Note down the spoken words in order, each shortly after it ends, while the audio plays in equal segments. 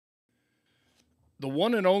The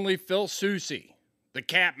one and only Phil Soucy, the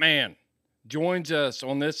Cat Man, joins us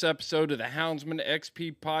on this episode of the Houndsman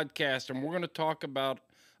XP Podcast, and we're going to talk about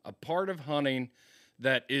a part of hunting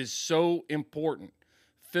that is so important.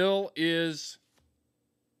 Phil is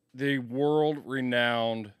the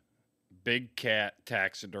world-renowned big cat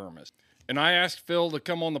taxidermist, and I asked Phil to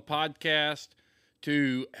come on the podcast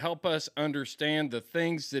to help us understand the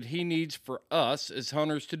things that he needs for us as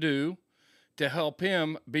hunters to do to help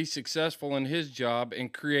him be successful in his job in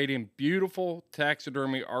creating beautiful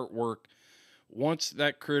taxidermy artwork once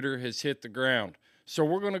that critter has hit the ground. So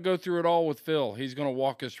we're going to go through it all with Phil. He's going to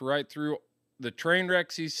walk us right through the train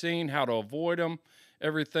wrecks he's seen, how to avoid them,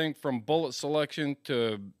 everything from bullet selection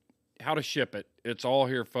to how to ship it. It's all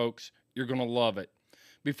here, folks. You're going to love it.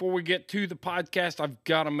 Before we get to the podcast, I've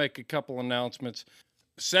got to make a couple announcements.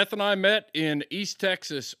 Seth and I met in East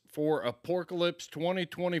Texas for Apocalypse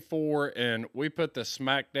 2024, and we put the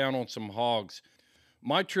smack down on some hogs.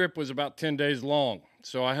 My trip was about 10 days long,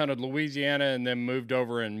 so I hunted Louisiana and then moved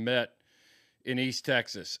over and met in East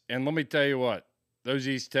Texas. And let me tell you what, those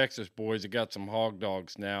East Texas boys have got some hog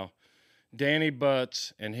dogs now. Danny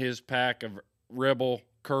Butts and his pack of rebel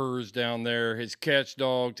curs down there, his catch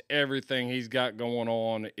dogs, everything he's got going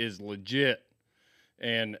on is legit.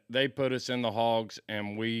 And they put us in the hogs,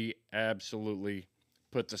 and we absolutely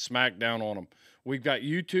put the smack down on them. We've got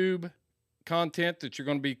YouTube content that you're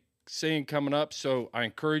going to be seeing coming up, so I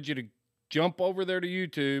encourage you to jump over there to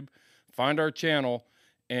YouTube, find our channel,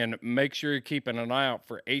 and make sure you're keeping an eye out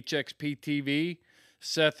for HXP TV.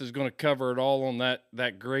 Seth is going to cover it all on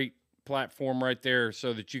that great platform right there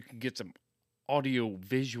so that you can get some audio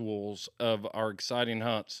visuals of our exciting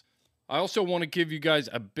hunts. I also want to give you guys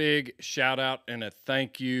a big shout out and a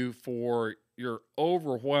thank you for your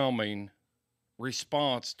overwhelming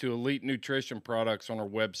response to Elite Nutrition products on our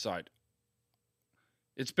website.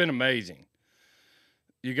 It's been amazing.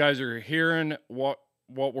 You guys are hearing what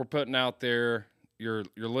we're putting out there. You're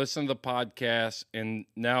listening to the podcast, and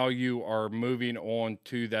now you are moving on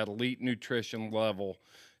to that Elite Nutrition level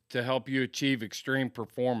to help you achieve extreme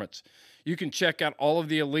performance. You can check out all of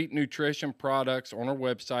the Elite Nutrition products on our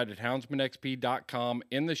website at houndsmanxp.com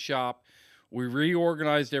in the shop. We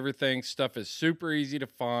reorganized everything. Stuff is super easy to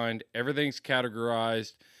find. Everything's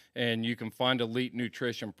categorized, and you can find Elite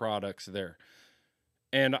Nutrition products there.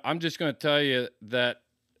 And I'm just going to tell you that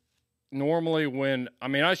normally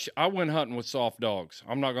I went hunting with soft dogs.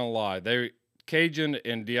 I'm not going to lie. Cajun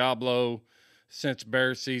and Diablo since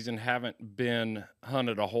bear season haven't been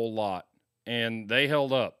hunted a whole lot, and they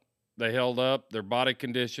held up. Their body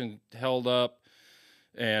condition held up,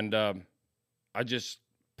 and I just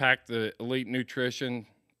packed the Elite Nutrition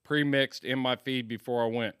pre-mixed in my feed before I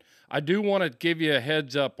went. I do want to give you a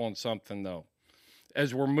heads up on something, though.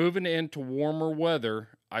 As we're moving into warmer weather,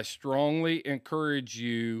 I strongly encourage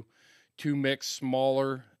you to mix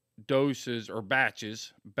smaller doses or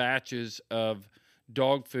batches of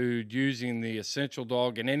dog food using the Essential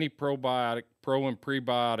Dog and any pro and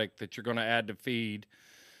prebiotic that you're going to add to feed.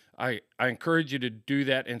 I encourage you to do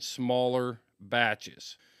that in smaller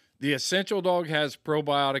batches. The Essential Dog has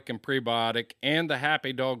probiotic and prebiotic, and the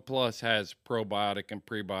Happy Dog Plus has probiotic and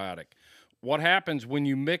prebiotic. What happens when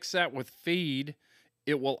you mix that with feed,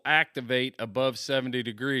 it will activate above 70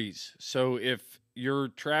 degrees. So if you're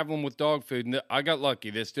traveling with dog food, and I got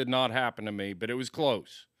lucky, this did not happen to me, but it was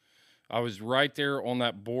close. I was right there on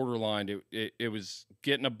that borderline. It was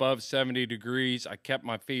getting above 70 degrees. I kept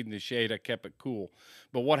my feed in the shade. I kept it cool.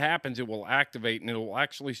 But what happens, it will activate, and it will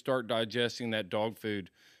actually start digesting that dog food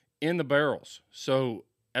in the barrels. So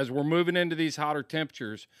as we're moving into these hotter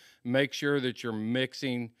temperatures, make sure that you're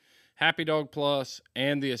mixing Happy Dog Plus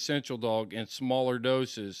and the Essential Dog in smaller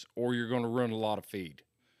doses, or you're going to ruin a lot of feed.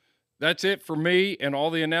 That's it for me and all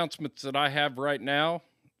the announcements that I have right now.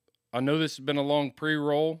 I know this has been a long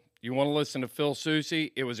pre-roll. You want to listen to Phil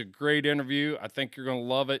Soucy? It was a great interview. I think you're going to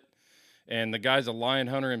love it. And the guy's a lion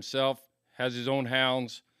hunter himself, has his own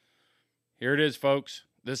hounds. Here it is, folks.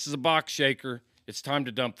 This is a box shaker. It's time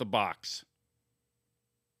to dump the box.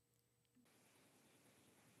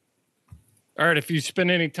 All right, if you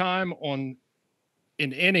spend any time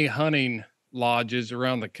in any hunting lodges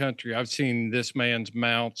around the country, I've seen this man's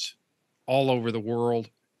mounts all over the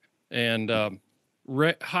world, and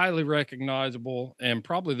highly recognizable, and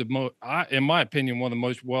probably in my opinion, one of the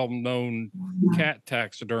most well-known cat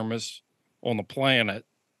taxidermists on the planet.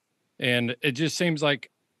 And it just seems like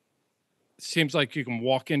you can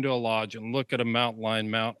walk into a lodge and look at a mountain lion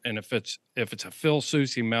mount, and if it's a Phil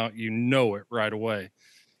Soucy mount, you know it right away.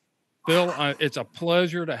 Phil, it's a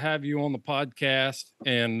pleasure to have you on the podcast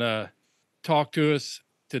and talk to us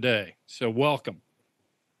today. So welcome.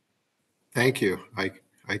 Thank you.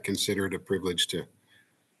 I consider it a privilege to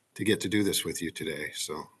get to do this with you today.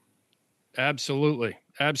 So Absolutely.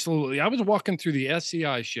 Absolutely. I was walking through the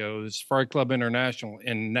SCI shows, Fright Club International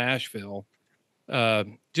in Nashville,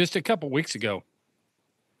 just a couple weeks ago,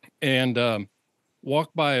 and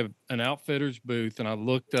walked by an outfitter's booth, and I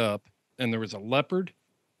looked up, and there was a leopard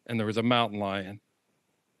and there was a mountain lion.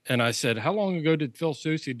 And I said, "How long ago did Phil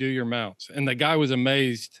Soucy do your mounts?" And the guy was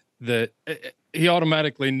amazed that he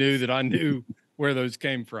automatically knew that I knew where those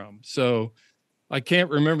came from. So I can't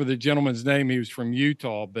remember the gentleman's name. He was from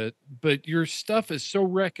Utah, but your stuff is so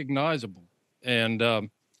recognizable, and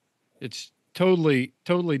it's totally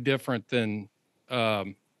different than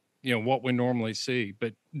what we normally see.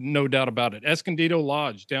 But no doubt about it. Escondido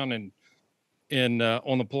Lodge down in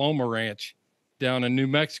on the Paloma Ranch down in New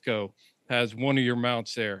Mexico has one of your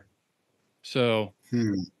mounts there. So,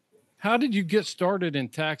 how did you get started in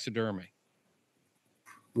taxidermy?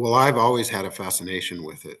 Well, I've always had a fascination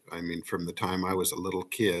with it. I mean, from the time I was a little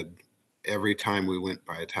kid, every time we went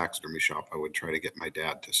by a taxidermy shop, I would try to get my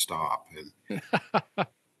dad to stop. And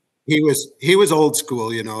he was old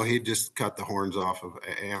school, you know. He'd just cut the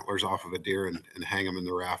antlers off of a deer and hang them in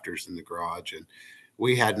the rafters in the garage. And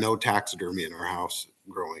we had no taxidermy in our house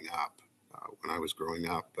growing up, when I was growing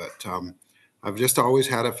up. But I've just always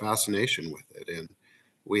had a fascination with it. And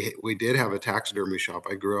we did have a taxidermy shop.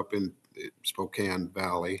 I grew up in Spokane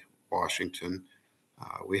Valley, Washington.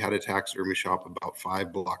 We had a taxidermy shop about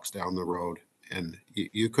 5 blocks down the road, and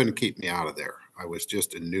you couldn't keep me out of there. I was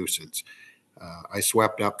just a nuisance. I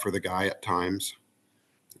swept up for the guy at times,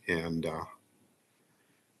 and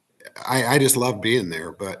I just loved being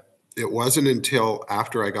there. But it wasn't until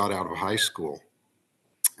after I got out of high school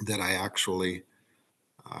that I actually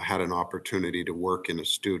had an opportunity to work in a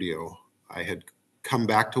studio. I had come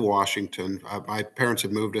back to Washington. My parents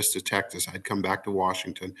had moved us to Texas. I'd come back to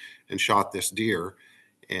Washington and shot this deer,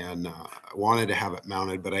 and I wanted to have it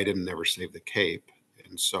mounted, but I didn't ever save the cape.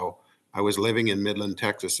 And so I was living in Midland,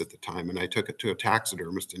 Texas at the time, and I took it to a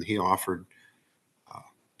taxidermist, and he offered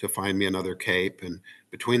to find me another cape. And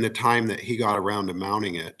between the time that he got around to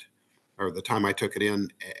mounting it, or the time I took it in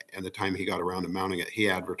and the time he got around to mounting it, he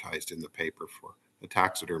advertised in the paper for a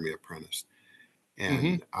taxidermy apprentice.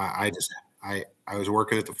 And I was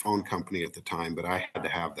working at the phone company at the time, but I had to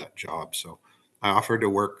have that job. So I offered to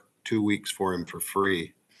work 2 weeks for him for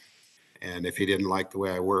free. And if he didn't like the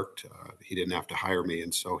way I worked, he didn't have to hire me.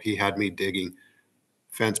 And so he had me digging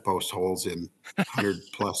fence post holes in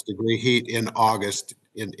 100+ degree heat in August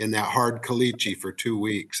in that hard caliche for 2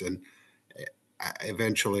 weeks. And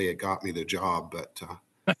eventually it got me the job. But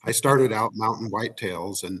I started out mounting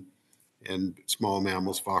whitetails and small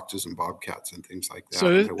mammals, foxes and bobcats and things like that. So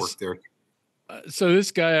and I worked there. So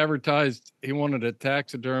this guy advertised he wanted a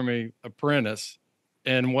taxidermy apprentice,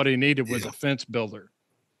 and what he needed was a fence builder.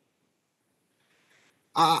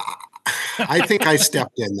 I think I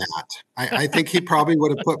stepped in that. I think he probably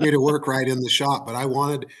would have put me to work right in the shop, but I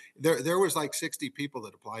wanted, there was like 60 people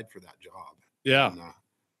that applied for that job. Yeah.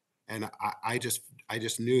 And I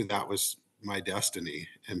just knew that was my destiny.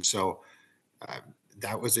 And so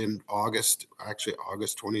that was in August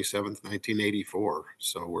 27th, 1984.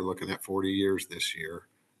 So we're looking at 40 years this year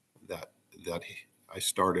that I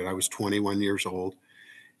started. I was 21 years old,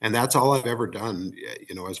 and that's all I've ever done,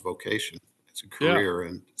 as vocation. It's a career.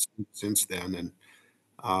 And since then, and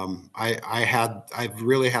I've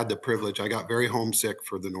really had the privilege. I got very homesick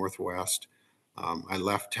for the Northwest. I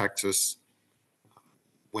left Texas,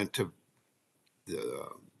 went to the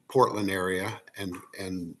Portland area,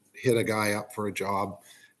 and hit a guy up for a job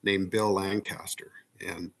named Bill Lancaster.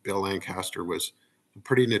 And Bill Lancaster was a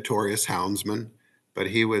pretty notorious houndsman, but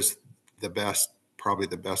he was probably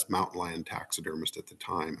the best mountain lion taxidermist at the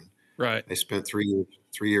time. Right. I spent 3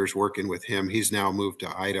 years working with him. He's now moved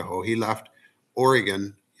to Idaho. He left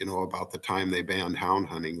Oregon, about the time they banned hound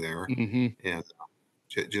hunting there, and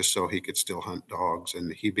just so he could still hunt dogs.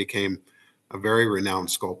 And he became a very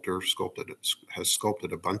renowned sculptor, has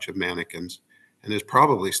sculpted a bunch of mannequins, and is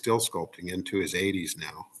probably still sculpting into his 80s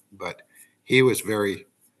now. But he was very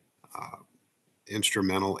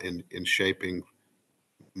instrumental in shaping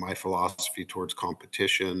my philosophy towards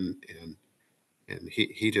competition, and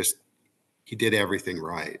he did everything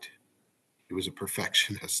right. He was a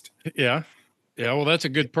perfectionist. Yeah. Well, that's a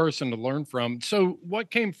good person to learn from. So what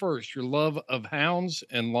came first, your love of hounds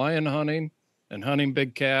and lion hunting and hunting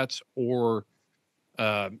big cats, or,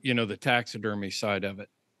 the taxidermy side of it?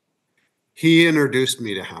 He introduced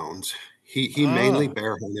me to hounds. He mainly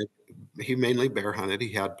bear hunted.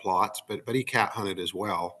 He had plots, but he cat hunted as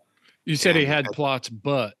well. You said he had plots,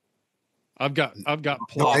 but I've got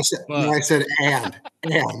No, I plot, said, no, but I said, and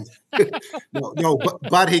no,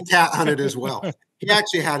 but he cat hunted as well. He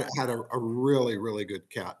actually had a really, really good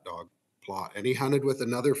cat dog plot, and he hunted with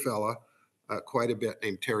another fella quite a bit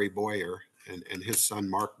named Terry Boyer, and his son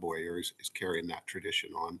Mark Boyer is carrying that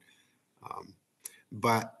tradition on.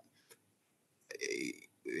 But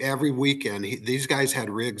every weekend, these guys had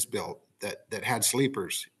rigs built that had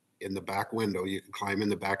sleepers in the back window. You could climb in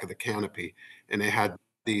the back of the canopy, and they had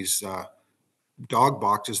these dog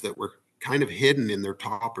boxes that were kind of hidden in their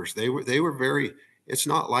toppers. They were very. It's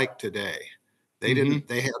not like today. They mm-hmm. didn't.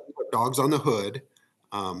 They had dogs on the hood,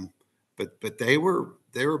 but they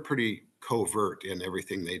were pretty covert in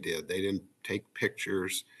everything they did. They didn't take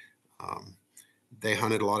pictures. Um, they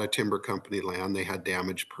hunted a lot of timber company land. They had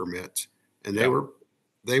damage permits, and they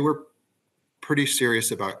were pretty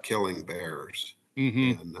serious about killing bears.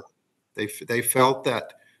 Mm-hmm. And they felt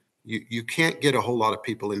that you can't get a whole lot of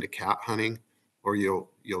people into cat hunting, or you'll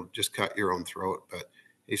just cut your own throat. But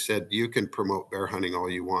he said you can promote bear hunting all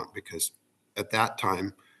you want, because at that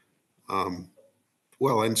time,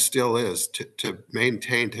 well, and still is, to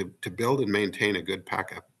build and maintain a good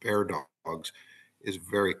pack of bear dogs is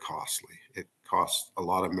very costly. It costs a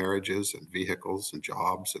lot of marriages and vehicles and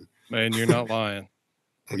jobs, and Man, you're not lying.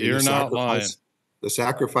 I mean You're not lying. the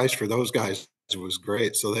sacrifice for those guys was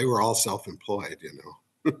great. So they were all self-employed,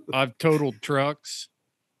 I've totaled trucks.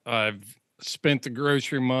 I've spent the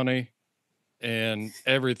grocery money and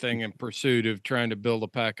everything in pursuit of trying to build a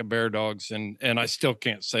pack of bear dogs. And I still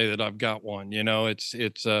can't say that I've got one.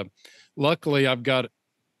 Luckily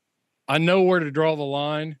I know where to draw the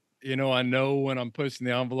line. I know when I'm pushing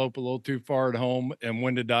the envelope a little too far at home and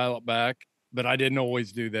when to dial it back, but I didn't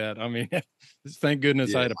always do that. I mean, thank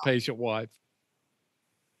goodness I Yeah. had a patient wife.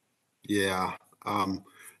 Yeah.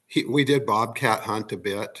 We did bobcat hunt a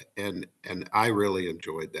bit, and I really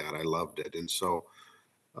enjoyed that. I loved it. And so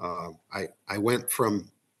I went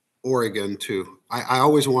from Oregon to, I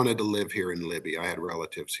always wanted to live here in Libby. I had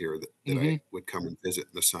relatives here that I would come and visit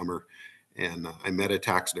in the summer. And I met a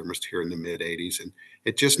taxidermist here in the mid 80s, and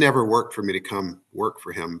it just never worked for me to come work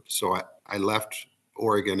for him. So I left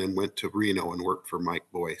Oregon and went to Reno and worked for Mike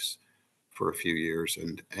Boyce for a few years.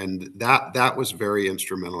 And that was very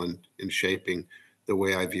instrumental in shaping the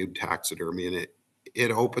way I viewed taxidermy. And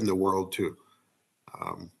it opened the world to,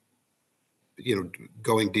 um,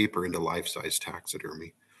 going deeper into life-size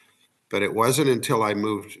taxidermy. But it wasn't until I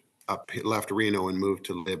left Reno and moved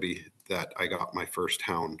to Libby, that I got my first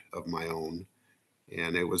hound of my own.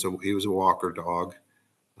 And he was a walker dog.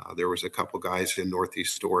 There was a couple guys in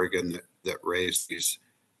Northeast Oregon that raised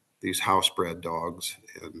these house-bred dogs.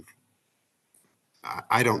 And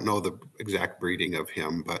I don't know the exact breeding of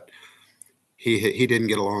him, but he didn't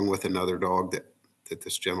get along with another dog that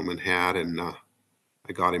this gentleman had, and I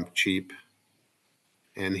got him cheap.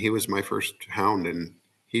 And he was my first hound, and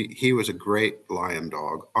he was a great lion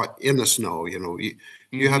dog in the snow.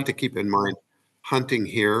 You have to keep in mind, hunting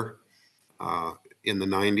here in the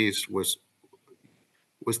 90s was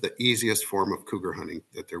the easiest form of cougar hunting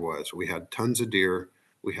that there was. We had tons of deer,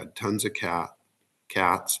 we had tons of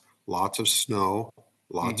cats, lots of snow,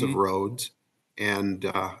 lots of roads, and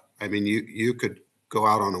I mean, you could go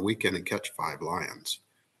out on a weekend and catch 5 lions.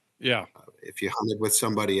 Yeah. If you hunted with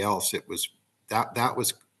somebody else, it was that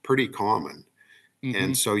was pretty common.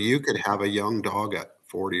 And so you could have a young dog at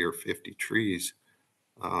 40 or 50 trees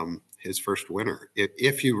his first winter,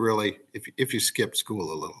 if you skip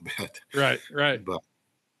school a little bit. Right.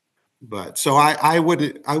 But so I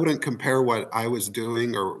wouldn't compare what I was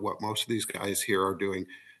doing or what most of these guys here are doing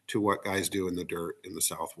to what guys do in the dirt in the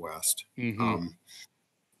Southwest.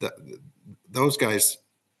 Those guys,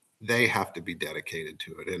 they have to be dedicated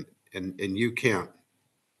to it, and you can't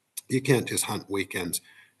just hunt weekends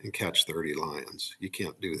and catch 30 lions. You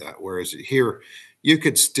can't do that. Whereas here, you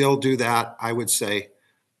could still do that. I would say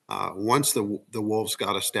once the wolves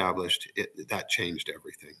got established, that changed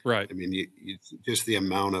everything. Right. I mean, you just the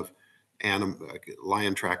amount of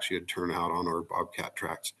lion tracks you'd turn out on, or bobcat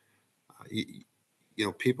tracks.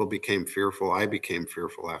 People became fearful. I became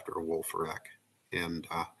fearful after a wolf wreck, and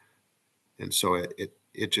so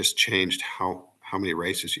it just changed how many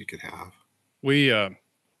races you could have. We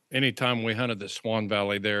anytime we hunted the Swan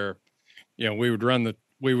Valley there, we would run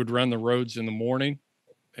the roads in the morning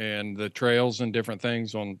and the trails and different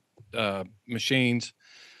things on machines.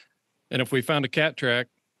 And if we found a cat track,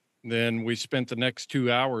 then we spent the next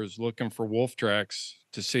 2 hours looking for wolf tracks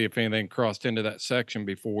to see if anything crossed into that section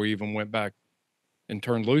before we even went back and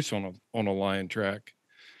turned loose on a lion track.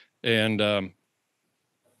 And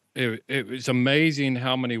it was amazing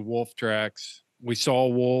how many wolf tracks we saw.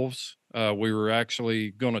 Wolves, We were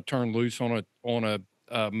actually going to turn loose on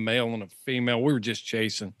a male and a female. We were just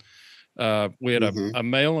chasing. We had Mm-hmm. a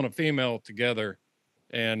male and a female together,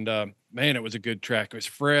 and man, it was a good track. It was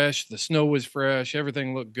fresh. The snow was fresh.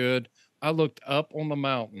 Everything looked good. I looked up on the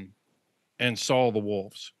mountain and saw the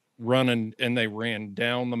wolves running, and they ran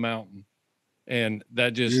down the mountain, and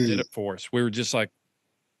that just did Mm. it for us. We were just like,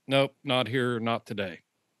 nope, not here, not today.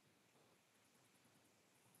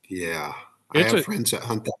 Yeah. I It's have a friends that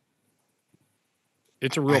hunt that.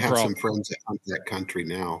 it's a I real have some problem. friends that hunt that country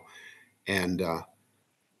now, and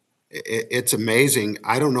it's amazing.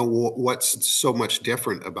 I don't know what's so much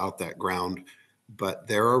different about that ground, but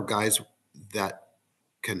there are guys that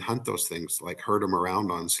can hunt those things, like herd them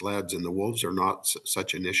around on sleds, and the wolves are not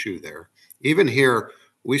such an issue there. Even here,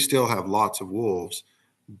 we still have lots of wolves,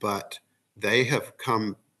 but they have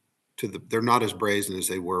come to they're not as brazen as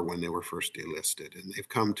they were when they were first delisted, and they've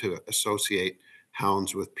come to associate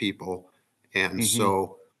hounds with people. And Hmm.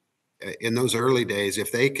 so in those early days,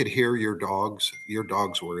 if they could hear your dogs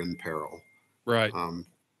were in peril. Right, Um,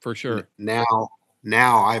 for sure.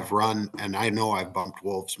 now I've run, and I know I've bumped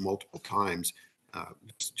wolves multiple times,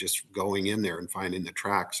 just going in there and finding the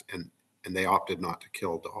tracks, and they opted not to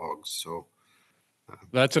kill dogs. So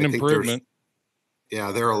That's I an think improvement.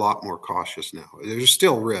 they're a lot more cautious now. There's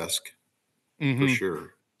still risk for Hmm.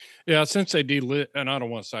 sure. Yeah, since they delit, and I don't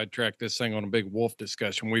want to sidetrack this thing on a big wolf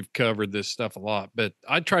discussion. We've covered this stuff a lot, but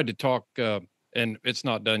I tried to talk, and it's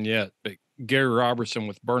not done yet. But Gary Robertson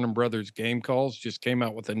with Burnham Brothers Game Calls just came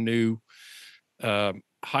out with a new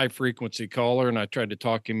high frequency caller, and I tried to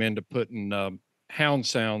talk him into putting hound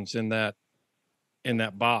sounds in that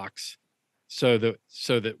box, so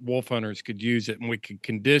that wolf hunters could use it, and we could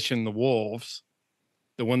condition the wolves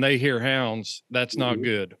that when they hear hounds, that's not Mhm.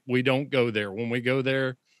 good. We don't go there. When we go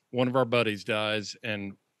there, one of our buddies dies,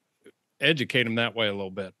 and educate them that way a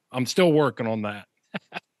little bit. I'm still working on that.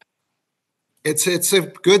 It's a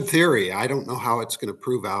good theory. I don't know how it's going to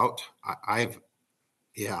prove out. I've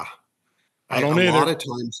yeah. I A don't lot either.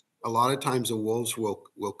 of times, the wolves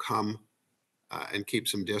will come and keep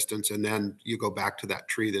some distance, and then you go back to that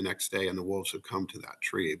tree the next day, and the wolves have come to that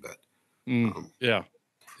tree. But um, Yeah,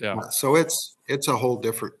 yeah. so it's a whole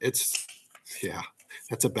different. Yeah,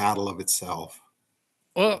 that's a battle of itself.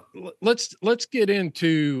 Well, let's get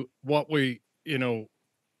into what we,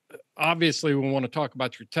 obviously we want to talk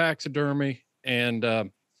about your taxidermy, and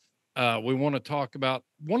we want to talk about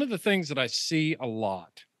one of the things that I see a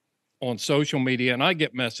lot on social media, and I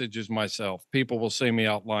get messages myself. People will see me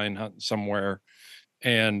out lion hunting somewhere,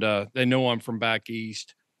 and they know I'm from back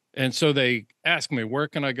east, and so they ask me, where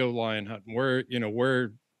can I go lion hunting?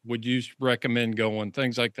 Where would you recommend going?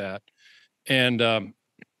 Things like that. And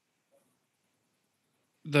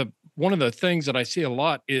the one of the things that I see a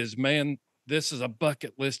lot is, man, this is a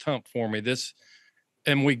bucket list hunt for me.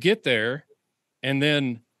 And we get there, and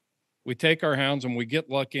then we take our hounds and we get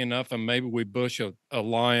lucky enough, and maybe we bush a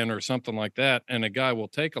lion or something like that, and a guy will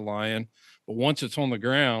take a lion, but once it's on the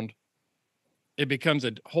ground, it becomes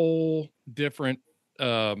um,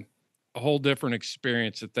 a whole different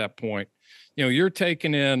experience at that point. You're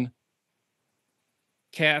taking in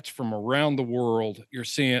cats from around the world. You're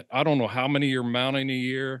seeing, I don't know how many you're mounting a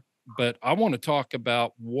year, but I want to talk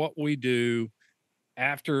about what we do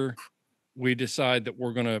after we decide that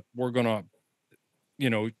we're gonna, you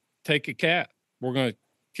know, take a cat. We're gonna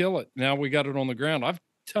kill it. Now we got it on the ground.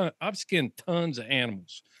 I've skinned tons of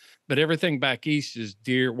animals, but everything back east is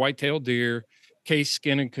deer, white-tailed deer, case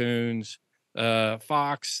skinning coons,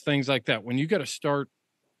 fox, things like that. When you got to start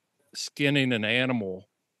skinning an animal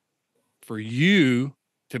for you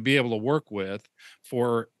to be able to work with,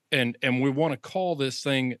 and we want to call this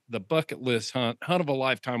thing the bucket list hunt of a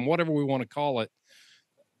lifetime, whatever we want to call it.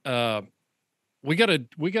 Uh, we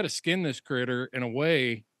gotta skin this critter in a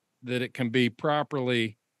way that it can be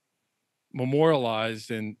properly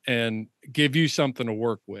memorialized and give you something to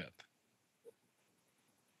work with.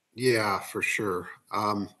 Yeah, for sure.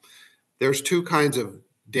 There's two kinds of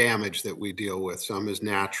damage that we deal with. Some is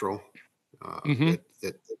natural, Hmm.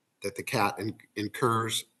 that the cat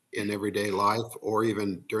incurs in everyday life, or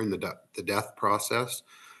even during the death process.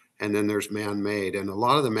 And then there's man-made, and a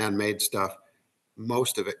lot of the man-made stuff,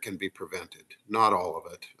 most of it can be prevented. Not all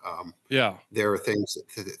of it. Yeah. There are things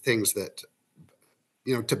that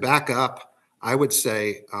to back up. I would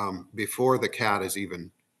say before the cat is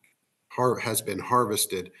even has been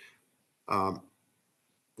harvested. Um,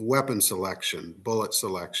 Weapon selection, bullet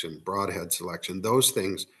selection, broadhead selection, those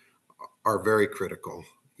things are very critical.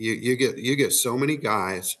 You get so many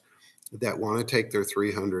guys that want to take their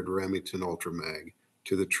 300 Remington Ultra Mag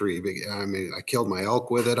to the tree. I mean, I killed my elk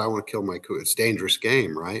with it. I want to kill my coon. It's dangerous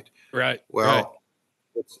game, right? Right. Well,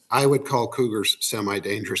 I would call cougars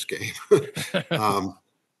semi-dangerous game.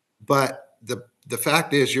 But the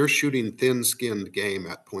fact is, you're shooting thin-skinned game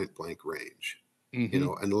at point blank range.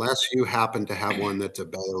 Unless you happen to have one that's a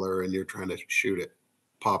bailer and you're trying to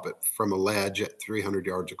pop it from a ledge at 300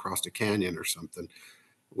 yards across a canyon or something,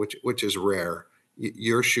 which is rare.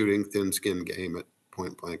 You're shooting thin-skinned game at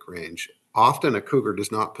point blank range. Often a cougar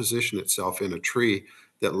does not position itself in a tree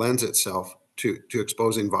that lends itself to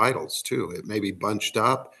exposing vitals too. It may be bunched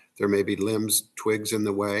up. There may be limbs, twigs in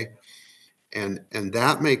the way. And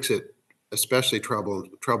that makes it especially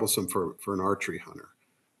troublesome for an archery hunter.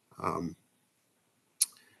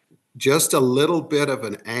 Just a little bit of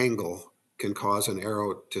an angle can cause an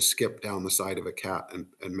arrow to skip down the side of a cat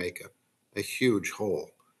and make a huge hole.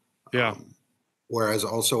 Yeah. Whereas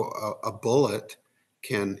also a bullet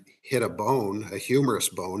can hit a bone, a humerus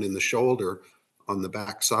bone in the shoulder on the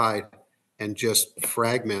back side, and just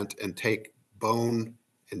fragment and take bone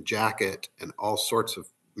and jacket and all sorts of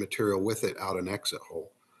material with it out an exit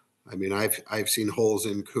hole. I mean, I've seen holes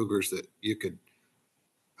in cougars that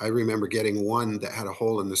I remember getting one that had a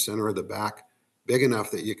hole in the center of the back big enough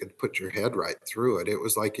that you could put your head right through it. It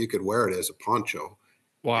was like you could wear it as a poncho.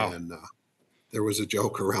 Wow. And there was a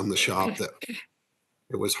joke around the shop that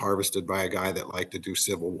it was harvested by a guy that liked to do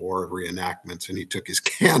Civil War reenactments, and he took his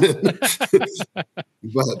cannon.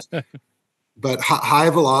 But high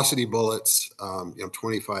velocity bullets,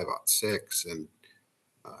 25-06, and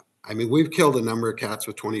I mean, we've killed a number of cats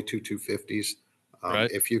with 22 250s.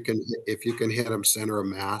 Right. If you can hit them center of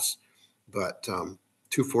mass, but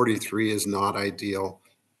 243 is not ideal.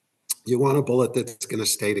 You want a bullet that's going to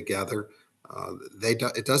stay together.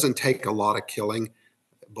 It doesn't take a lot of killing.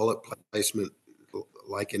 Bullet placement,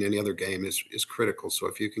 like in any other game, is critical. So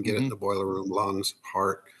if you can get it in the boiler room, lungs,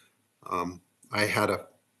 heart. I had a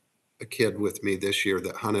kid with me this year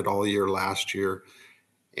that hunted all year last year,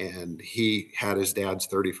 and he had his dad's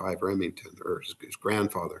 35 Remington, or his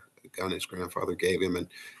grandfather, the gun his grandfather gave him,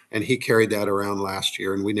 and he carried that around last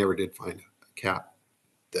year, and we never did find a cat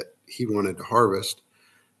that he wanted to harvest.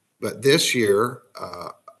 But this year,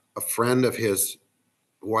 a friend of his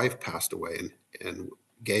wife passed away and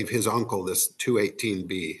gave his uncle this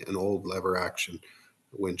 218B, an old lever action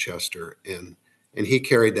Winchester, and he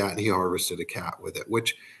carried that and he harvested a cat with it,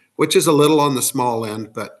 which is a little on the small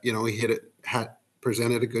end, but he hit it,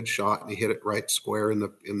 presented a good shot, and he hit it right square in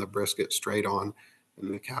the brisket, straight on,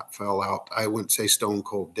 and the cat fell out. I wouldn't say stone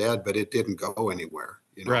cold dead, but it didn't go anywhere.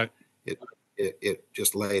 Right. It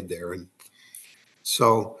just laid there. And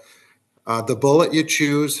so the bullet you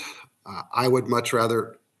choose, I would much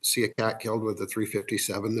rather see a cat killed with a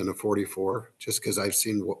 357 than a 44, just because I've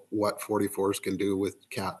seen what 44s can do with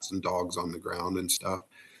cats and dogs on the ground and stuff.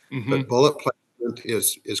 But bullet placement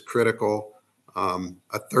is critical.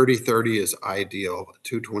 A 30-30 is ideal. A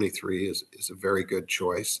 223 is a very good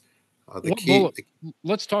choice.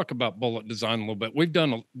 Let's talk about bullet design a little bit. We've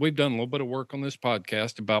done a little bit of work on this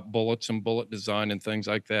podcast about bullets and bullet design and things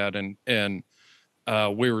like that. And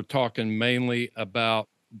we were talking mainly about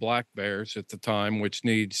black bears at the time, which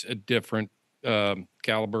needs a different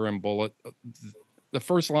caliber and bullet. The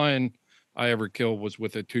first lion I ever killed was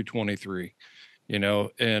with a 223,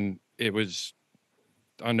 and it was,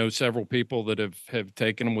 I know several people that have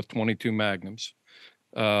taken them with 22 Magnums.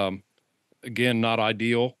 Again, not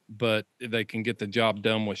ideal, but they can get the job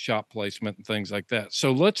done with shot placement and things like that.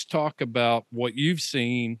 So let's talk about what you've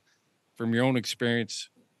seen from your own experience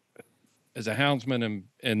as a houndsman,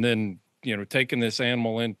 and then, taking this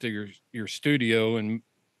animal into your studio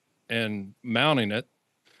and mounting it,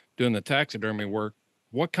 doing the taxidermy work.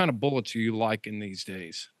 What kind of bullets are you liking these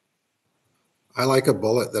days? I like a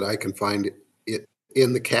bullet that I can find it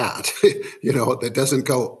in the cat,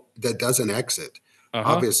 that doesn't exit.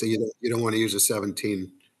 Obviously, you don't want to use a 17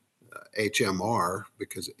 HMR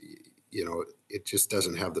because it just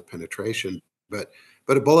doesn't have the penetration. But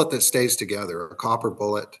a bullet that stays together, a copper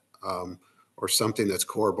bullet, or something that's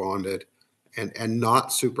core bonded, and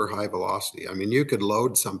not super high velocity. I mean, you could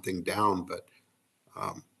load something down, but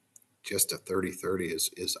just a 30-30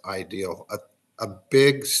 is ideal. A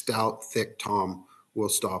big, stout, thick tom will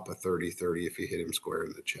stop a 30-30 if you hit him square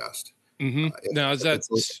in the chest. Now, is that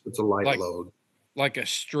it's a light load? Like a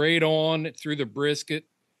straight on through the brisket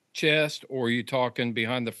chest, or are you talking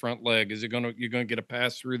behind the front leg? You're gonna get a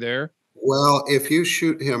pass through there? Well, if you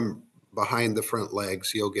shoot him behind the front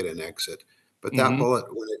legs, you'll get an exit. But that bullet,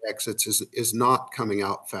 when it exits, is not coming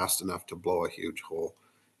out fast enough to blow a huge hole.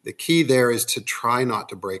 The key there is to try not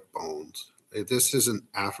to break bones. This is an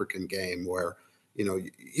African game where,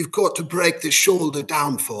 you've got to break the shoulder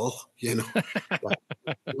down full,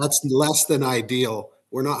 That's less than ideal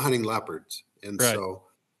we're not hunting leopards. And Right. so,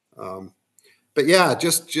 but yeah,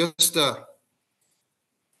 just a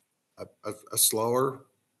slower,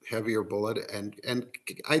 heavier bullet. And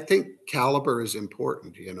I think caliber is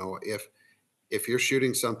important. You know, if you're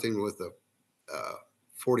shooting something with a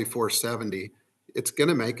 44-70, it's going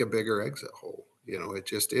to make a bigger exit hole. You know, it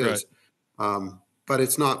just is. But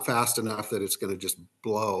it's not fast enough that it's going to just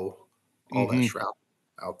blow all that shrapnel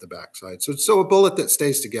out the backside. So a bullet that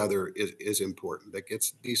stays together is important, that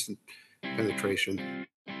gets decent penetration.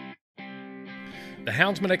 The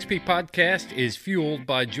Houndsman XP Podcast is fueled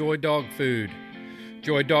by Joy Dog Food.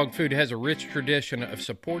 Joy Dog Food has a rich tradition of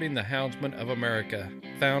supporting the Houndsmen of America.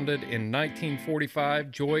 Founded in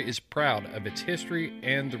 1945, Joy is proud of its history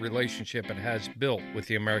and the relationship it has built with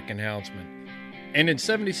the American Houndsman. And in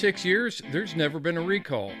 76 years, there's never been a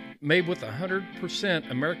recall. Made with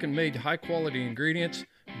 100% American-made high-quality ingredients,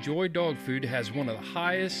 Joy Dog Food has one of the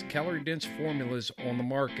highest calorie-dense formulas on the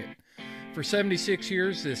market. For 76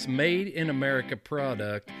 years, this made-in-America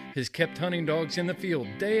product has kept hunting dogs in the field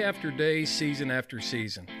day after day, season after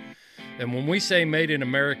season. And when we say made in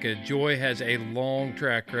America, Joy has a long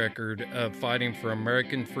track record of fighting for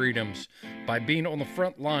American freedoms by being on the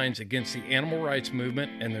front lines against the animal rights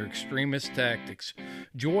movement and their extremist tactics.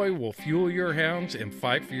 Joy will fuel your hounds and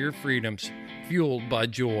fight for your freedoms. Fueled by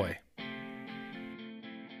Joy.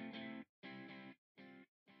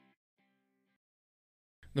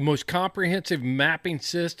 The most comprehensive mapping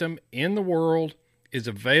system in the world is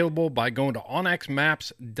available by going to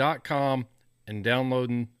onxmaps.com and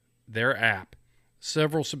downloading their app.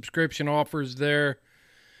 Several subscription offers there.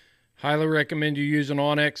 Highly recommend you using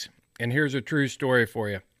onX. And here's a true story for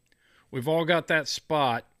you. We've all got that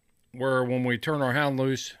spot where when we turn our hound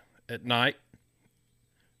loose at night,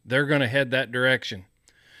 they're going to head that direction.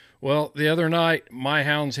 Well, the other night, my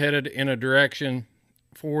hounds headed in a direction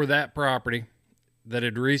for that property that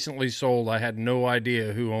had recently sold. I had no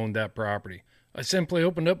idea who owned that property. I simply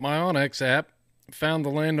opened up my onX app, found the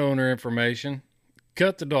landowner information,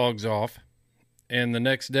 cut the dogs off, and the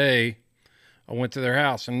next day I went to their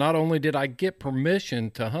house. And not only did I get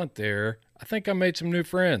permission to hunt there, I think I made some new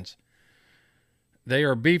friends. They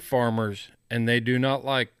are beef farmers, and they do not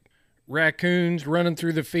like raccoons running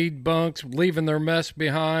through the feed bunks, leaving their mess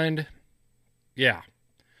behind. Yeah.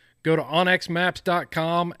 Go to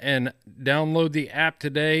onxmaps.com and download the app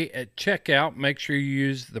today. At checkout, make sure you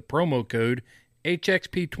use the promo code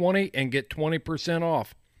HXP20 and get 20%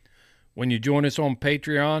 off. When you join us on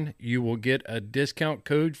Patreon, you will get a discount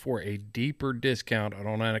code for a deeper discount on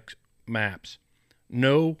onX Maps.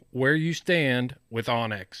 Know where you stand with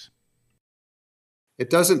onX. It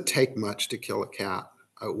doesn't take much to kill a cat.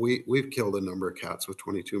 We've killed a number of cats with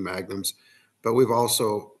 22 Magnums, but we've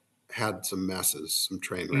also had some messes, some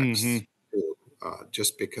train wrecks,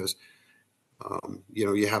 just because,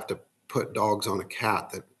 you have to put dogs on a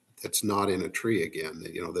cat that's not in a tree again,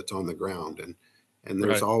 that's on the ground. And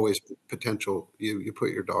there's always potential. You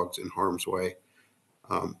put your dogs in harm's way.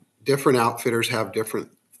 Different outfitters have different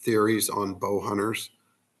theories on bow hunters.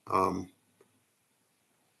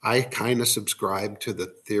 I kind of subscribe to the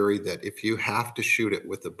theory that if you have to shoot it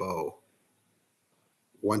with a bow,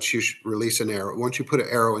 once you release an arrow, once you put an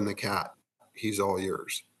arrow in the cat, he's all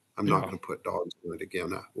yours. I'm not going to put dogs in it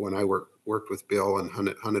again. When I worked with Bill and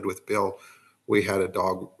hunted with Bill, we had a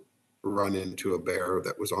dog run into a bear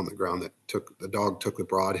that was on the ground the dog took the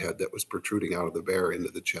broadhead that was protruding out of the bear into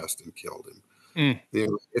the chest and killed him.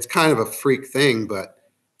 It's kind of a freak thing, but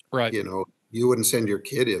you wouldn't send your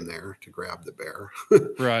kid in there to grab the bear.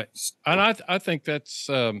 Right. And I think that's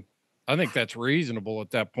reasonable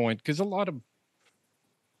at that point, because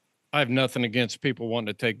I have nothing against people wanting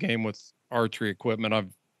to take game with archery equipment.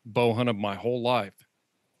 I've bow hunted my whole life.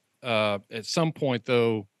 At some point,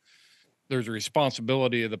 though, there's a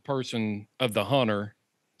responsibility of the hunter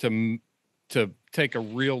to take a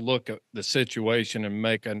real look at the situation and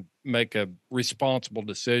make a responsible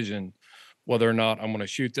decision whether or not I'm going to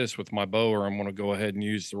shoot this with my bow or I'm going to go ahead and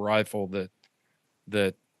use the rifle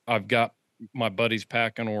that I've got my buddies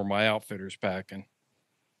packing or my outfitters packing.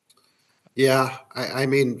 Yeah, I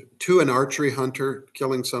mean, to an archery hunter,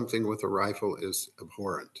 killing something with a rifle is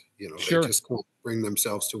abhorrent. They just can't bring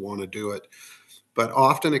themselves to want to do it. But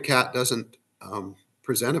often a cat doesn't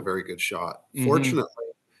present a very good shot. Fortunately,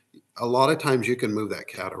 a lot of times you can move that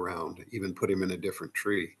cat around, even put him in a different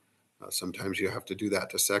tree. Sometimes you have to do that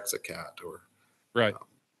to sex a cat,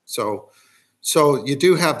 so you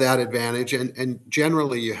do have that advantage, and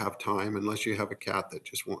generally you have time, unless you have a cat that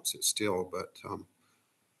just won't sit still. But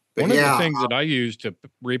one of the things that I use to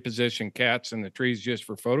reposition cats in the trees just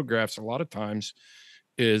for photographs a lot of times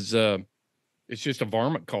is it's just a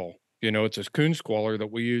varmint call. You know, it's a coon squaller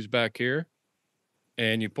that we use back here,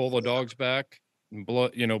 and you pull the dogs back and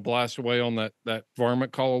blast away on that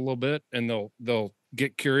varmint call a little bit, and they'll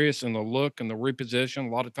get curious and they'll look and they'll reposition.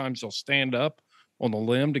 A lot of times they'll stand up on the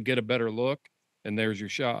limb to get a better look, and there's your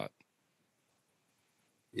shot.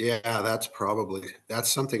 Yeah, that's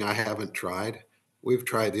something I haven't tried. We've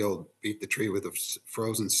tried the old beat the tree with a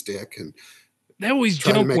frozen stick and They always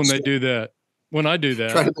try to jump make when they do that. When I do try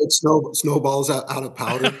that, to make snowballs out of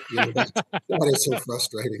powder. That is so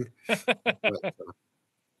frustrating. But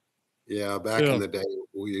yeah, back in yeah, the day,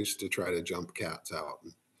 we used to try to jump cats out.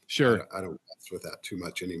 sure. I don't mess with that too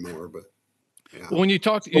much anymore, but yeah. When you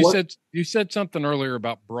talked, So what, you said something earlier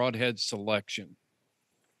about broadhead selection,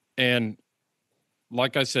 and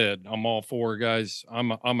like I said, I'm all for, guys.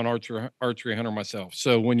 I'm an archery hunter myself.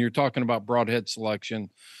 So when you're talking about broadhead selection,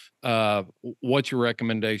 what's your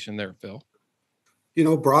recommendation there, Phil?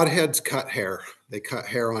 broadheads cut hair. They cut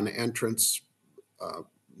hair on entrance uh,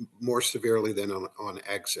 more severely than on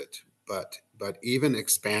exit. But even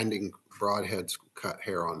expanding broadheads cut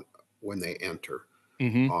hair on when they enter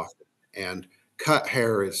Mm-hmm. often, and cut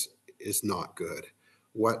hair is not good.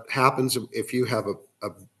 What happens if you have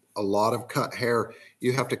a lot of cut hair?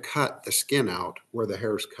 You have to cut the skin out where the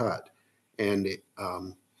hair's cut, and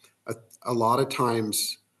a, a lot of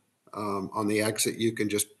times on the exit you can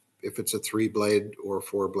just, if it's a 3-blade or a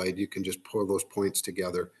 4-blade, you can just pull those points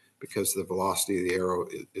together because the velocity of the arrow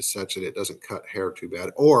is such that it doesn't cut hair too bad.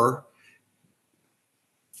 Or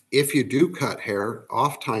if you do cut hair,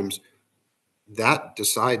 oftentimes that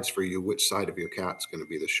decides for you which side of your cat's going to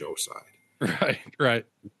be the show side. Right, right.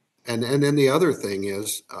 And then the other thing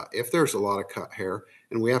is, if there's a lot of cut hair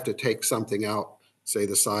and we have to take something out, say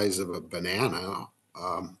the size of a banana,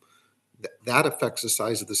 that affects the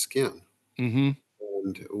size of the skin. Mm-hmm.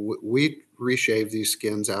 And we reshave these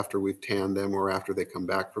skins after we've tanned them or after they come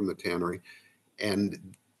back from the tannery.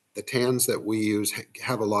 And the tans that we use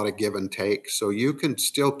have a lot of give and take. So you can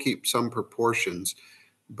still keep some proportions,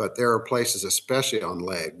 but there are places, especially on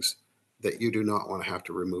legs, that you do not want to have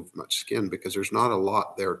to remove much skin because there's not a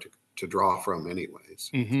lot there to draw from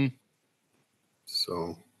anyways. Mm-hmm.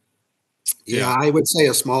 So Yeah. yeah, I would say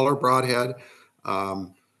a smaller broadhead,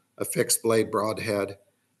 a fixed blade broadhead.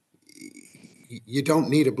 You don't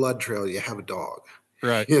need a blood trail. You have a dog.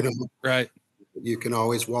 Right. You know, Right. you can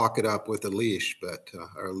always walk it up with a leash,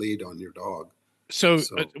 or a lead on your dog. So,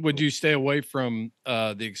 So would you stay away from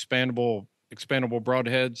the expandable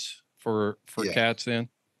broadheads for yeah, cats then?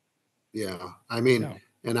 yeah. I mean, Yeah.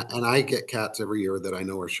 and I get cats every year that I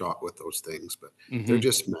know are shot with those things, but they're Mm-hmm.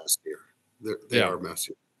 just messier. They Yeah. are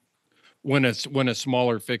messier. When a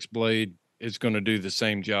smaller fixed blade is going to do the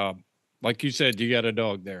same job, like you said, you got a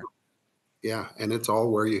dog there. Yeah, and it's all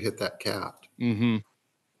where you hit that cat. Mm-hmm.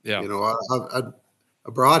 Yeah.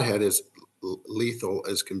 A broadhead is lethal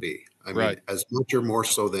as can be. I mean, Right. as much or more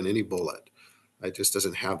so than any bullet. It just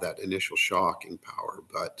doesn't have that initial shocking power.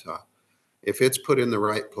 But if it's put in the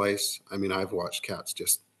right place, I mean, I've watched cats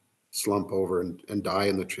just slump over and die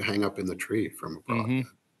hang up in the tree from a Mm-hmm. broadhead.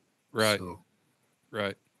 Right. So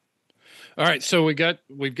Right. All right. So we got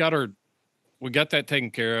that taken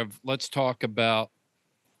care of. Let's talk about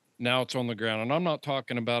now it's on the ground. And I'm not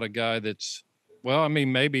talking about a guy that's, well, I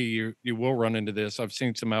mean, maybe you will run into this. I've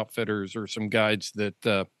seen some outfitters or some guides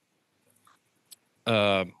that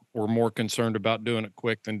were more concerned about doing it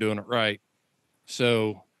quick than doing it right.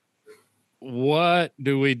 So what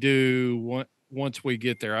do we do once we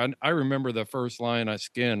get there? I remember the first lion I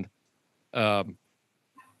skinned. Um,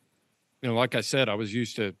 like I said, I was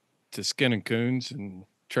used to skinning coons and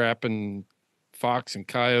trapping fox and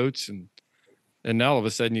coyotes, and now all of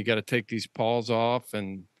a sudden you got to take these paws off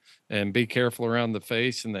and be careful around the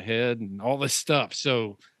face and the head and all this stuff.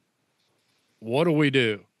 So what do we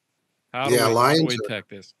do? How do yeah, we attack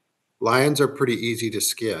this? lions are pretty easy to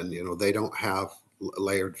skin. They don't have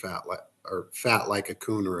layered fat or fat like a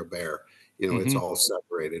coon or a bear. It's Mm-hmm. all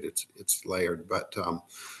separated. It's layered. But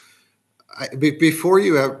before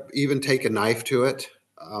you even take a knife to it,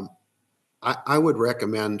 I would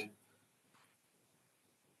recommend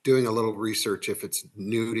doing a little research if it's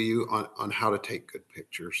new to you on how to take good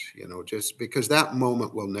pictures, just because that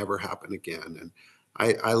moment will never happen again. And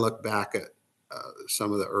I look back at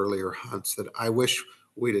some of the earlier hunts that I wish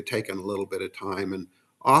we'd have taken a little bit of time. And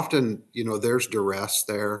often, there's duress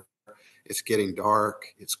there. It's getting dark,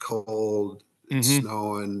 it's cold, it's Mm-hmm.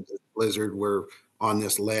 snowing, it's blizzard. We're on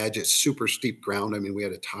this ledge. It's super steep ground. I mean, we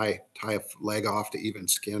had to tie a leg off to even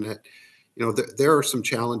skin it. There are some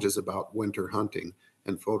challenges about winter hunting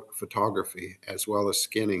and photography as well as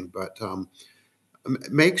skinning, but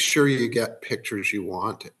make sure you get pictures you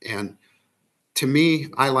want. And to me,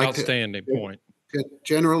 I like Outstanding point.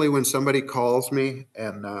 generally when somebody calls me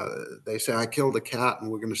and they say, I killed a cat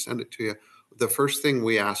and we're going to send it to you. The first thing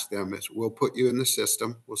we ask them is, we'll put you in the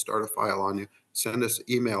system. We'll start a file on you.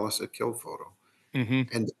 Email us a kill photo.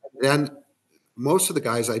 Mm-hmm. And then most of the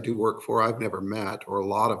guys I do work for, I've never met, or a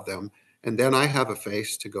lot of them. And then I have a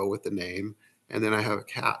face to go with the name. And then I have a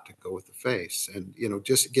cat to go with the face. And,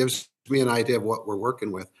 just gives me an idea of what we're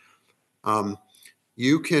working with.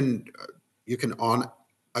 You can on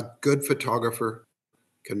a good photographer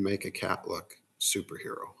can make a cat look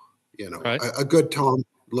superhero. Right. A good Tom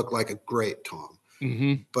look like a great Tom.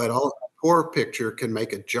 Mm-hmm. But a poor picture can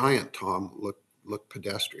make a giant Tom look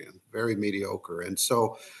pedestrian, very mediocre. And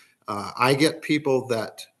so I get people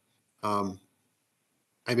that,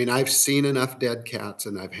 I've seen enough dead cats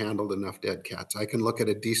and I've handled enough dead cats. I can look at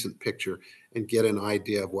a decent picture and get an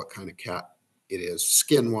idea of what kind of cat it is,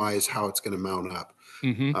 skin wise, how it's going to mount up.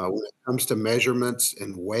 Mm-hmm. When it comes to measurements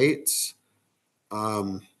and weights,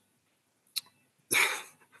 I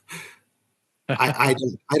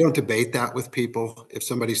don't debate that with people. If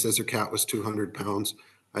somebody says their cat was 200 pounds,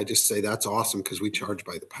 I just say that's awesome because we charge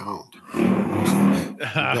by the pound.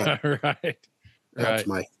 Right. That's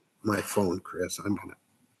my phone, Chris.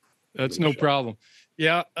 That's no problem.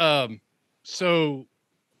 Yeah. So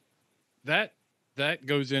that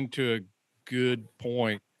goes into a good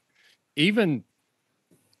point. Even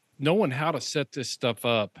knowing how to set this stuff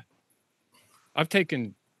up, I've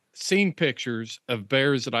seen pictures of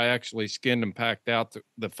bears that I actually skinned and packed out.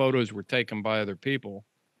 The photos were taken by other people.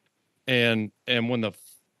 And when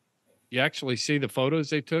you actually see the photos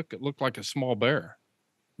they took, it looked like a small bear,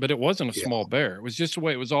 but it wasn't a small bear. It was just the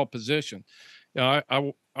way it was all positioned.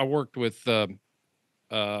 I worked with Hunter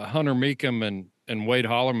Meekum and Wade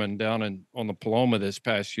Hollerman down on the Paloma this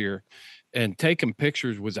past year, and taking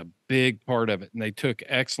pictures was a big part of it. And they took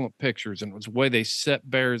excellent pictures, and it was the way they set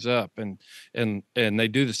bears up, and they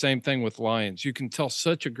do the same thing with lions. You can tell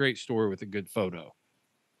such a great story with a good photo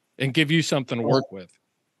and give you something to work with.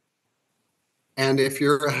 And if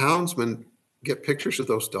you're a houndsman, get pictures of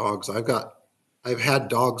those dogs. I've had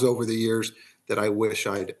dogs over the years that I wish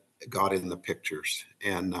I'd got in the pictures.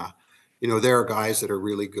 And, there are guys that are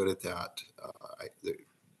really good at that.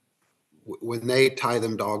 When they tie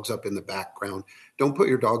them dogs up in the background, don't put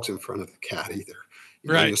your dogs in front of the cat either.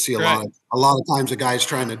 You'll see a lot of times a guy's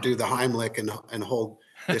trying to do the Heimlich and hold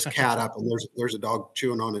this cat up, and there's a dog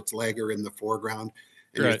chewing on its leg or in the foreground.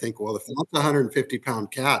 And you think, well, if that's a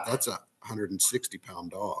 150-pound cat, that's a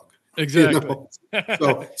 160-pound dog. Exactly.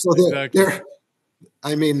 So exactly.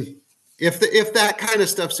 If that kind of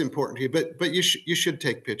stuff's important to you, but you should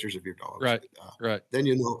take pictures of your dogs. Right. Then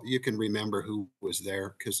you can remember who was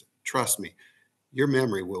there, because trust me, your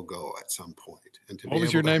memory will go at some point. And what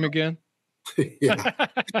was your name again? Yeah.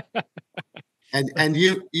 and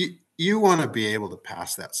you want to be able to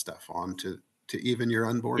pass that stuff on to even your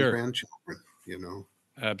unborn grandchildren.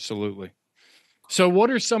 Absolutely. So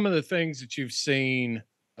what are some of the things that you've seen,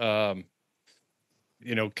 come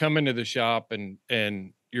into the shop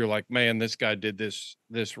and you're like, man, this guy did this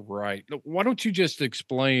right. Why don't you just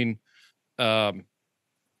explain, what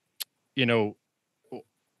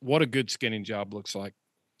a good skinning job looks like?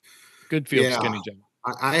 Good field skinning job.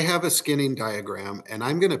 I have a skinning diagram, and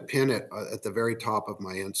I'm going to pin it at the very top of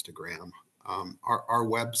my Instagram. Our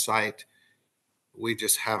website, we've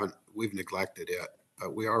neglected it,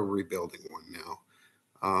 but we are rebuilding one now.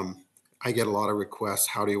 I get a lot of requests.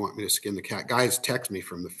 How do you want me to skin the cat? Guys text me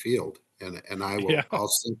from the field, and I will. Yeah.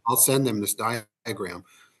 I'll send them this diagram.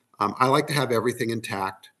 I like to have everything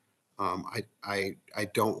intact. I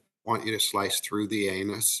don't want you to slice through the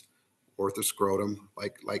anus or the scrotum,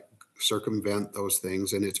 like circumvent those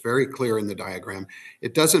things. And it's very clear in the diagram.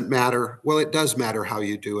 It doesn't matter. Well, it does matter how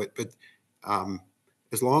you do it, but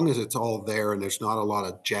as long as it's all there and there's not a lot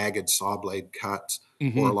of jagged saw blade cuts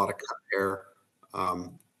or a lot of cut hair,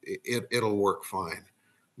 it'll work fine.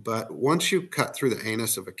 But once you cut through the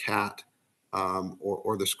anus of a cat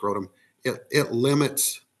or the scrotum, it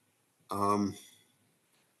limits.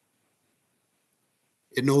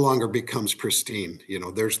 It no longer becomes pristine.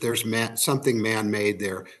 There's something man-made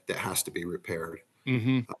there that has to be repaired.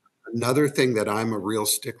 Another thing that I'm a real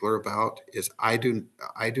stickler about is I do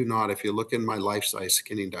not, if you look in my life-size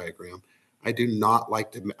skinning diagram, I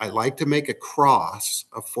like to make a cross,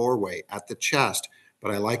 a four-way at the chest,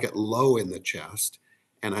 but I like it low in the chest.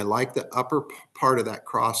 And I like the upper part of that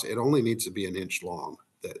cross. It only needs to be an inch long,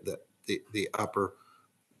 the upper,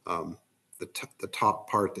 the top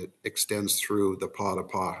part that extends through the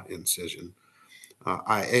paw-to-paw incision.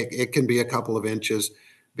 It can be a couple of inches,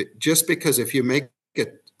 but just because if you make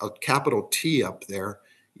it a capital T up there,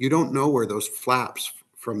 you don't know where those flaps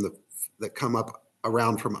that come up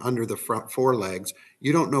around from under the front forelegs,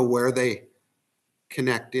 you don't know where they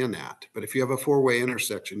connect in at. But if you have a four-way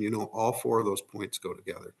intersection, all four of those points go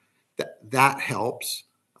together. That helps.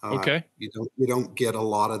 Okay. You don't get a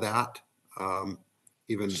lot of that.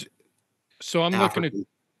 Even so I'm African. looking at.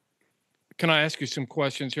 Can I ask you some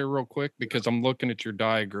questions here real quick? Because I'm looking at your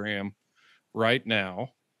diagram right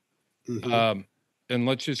now. Mm-hmm. And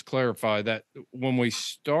let's just clarify that when we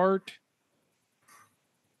start,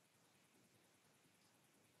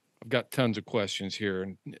 I've got tons of questions here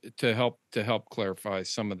and to help clarify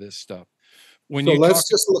some of this stuff. When So you talk, let's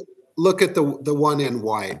just look at the one in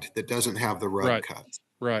white that doesn't have the rug right, cuts.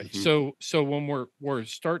 right. Mm-hmm. So when we're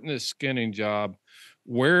starting this skinning job,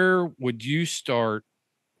 where would you start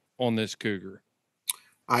on this cougar?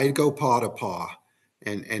 I'd go paw to paw,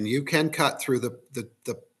 and you can cut through the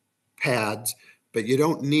pads, but you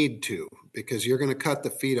don't need to, because you're going to cut the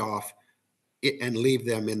feet off and leave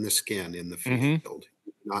them in the skin in the field. Mm-hmm. You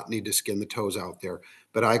do not need to skin the toes out there.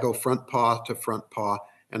 But I go front paw to front paw,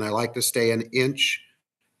 and I like to stay an inch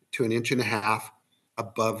to an inch and a half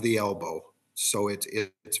above the elbow, so it's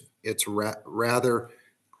rather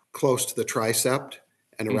close to the tricep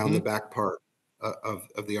and around Mm-hmm. the back part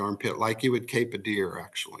of the armpit, like you would cape a deer,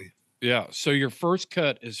 actually. Yeah. So your first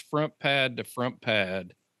cut is front pad to front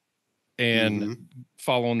pad, and Mm-hmm.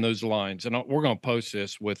 following those lines. And we're going to post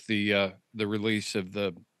this with the release of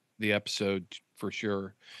the episode for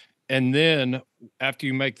sure. And then after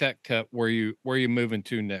you make that cut, where you moving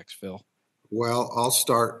to next, Phil? Well, I'll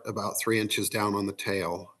start about 3 inches down on the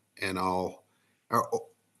tail, and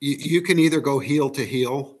you can either go heel to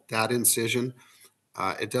heel, that incision.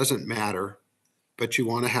 It doesn't matter, but you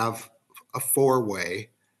want to have a four-way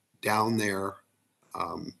down there.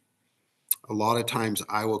 A lot of times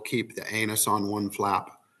I will keep the anus on one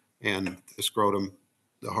flap and the scrotum,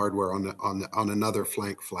 the hardware on another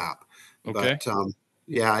flank flap. Okay. But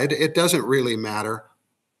yeah, it doesn't really matter.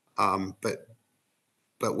 But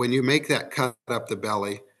when you make that cut up the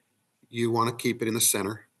belly, you want to keep it in the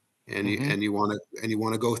center, and Mm-hmm. you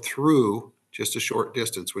want to go through just a short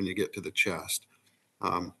distance when you get to the chest.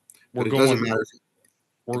 We're But it doesn't matter.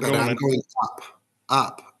 But I'm going. going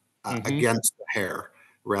up Mm-hmm. against the hair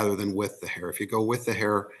rather than with the hair. If you go with the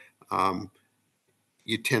hair,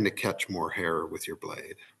 you tend to catch more hair with your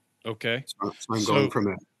blade. Okay. So I'm going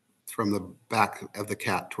from the back of the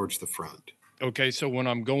cat towards the front. Okay. So when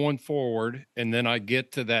I'm going forward and then I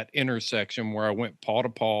get to that intersection where I went paw to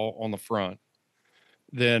paw on the front,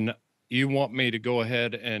 then you want me to go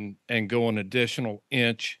ahead and go an additional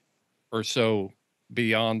inch or so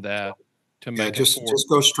beyond that to Yeah, make it just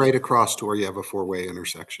go straight across to where you have a four-way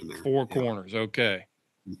intersection there. four Yeah. corners. Okay.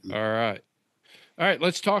 Mm-hmm. All right. All right.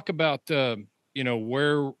 Let's talk about,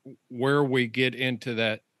 where we get into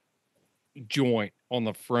that joint on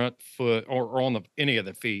the front foot or on any of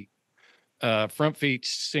the feet. Front feet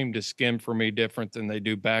seem to skin for me different than they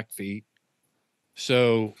do back feet.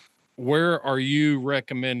 So where are you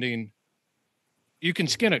recommending? You can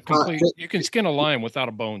skin you can skin a lion without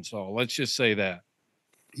a bone saw. Let's just say that.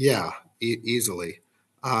 Yeah, easily.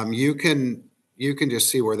 You can just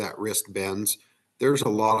see where that wrist bends. There's a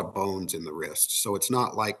lot of bones in the wrist, so it's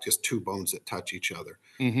not like just two bones that touch each other.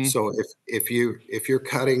 Mm-hmm. So if you're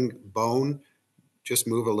cutting bone, just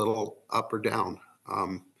move a little up or down.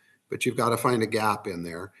 But you've got to find a gap in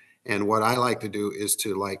there. And what I like to do is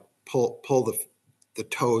to like pull the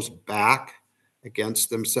toes back against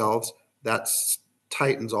themselves. That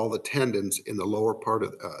tightens all the tendons in the lower part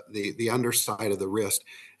of the underside of the wrist.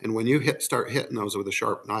 And when you start hitting those with a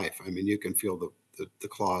sharp knife, I mean, you can feel the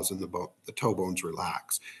claws and the toe bones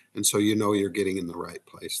relax, and so you're getting in the right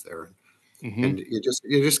place there. Mm-hmm. And you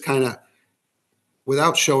just kind of,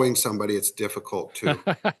 without showing somebody, it's difficult to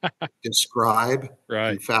describe.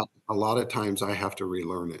 Right. In fact, a lot of times I have to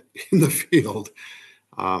relearn it in the field.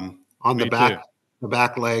 On Me too. the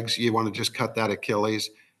back legs, you want to just cut that Achilles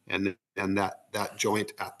and that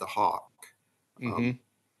joint at the hock. Mm-hmm.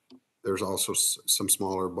 There's also some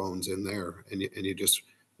smaller bones in there, and you just,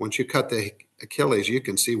 once you cut the Achilles, you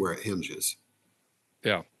can see where it hinges.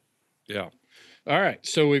 Yeah. Yeah. All right.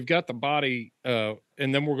 So we've got the body, and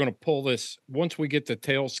then we're going to pull this. Once we get the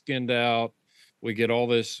tail skinned out, we get all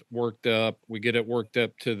this worked up. We get it worked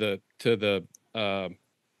up to the the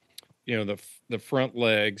front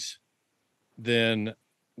legs. Then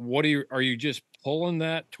are you just pulling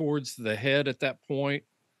that towards the head at that point?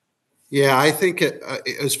 Yeah, I think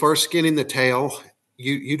as far as skinning the tail,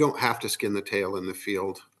 you don't have to skin the tail in the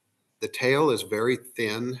field. The tail is very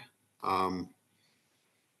thin, and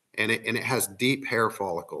it has deep hair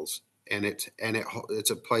follicles, and it's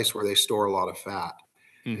a place where they store a lot of fat.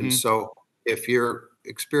 And so if you're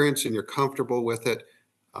experienced and you're comfortable with it,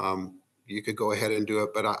 you could go ahead and do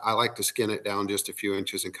it. But I like to skin it down just a few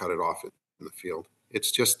inches and cut it off in the field.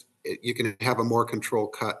 It's just, you can have a more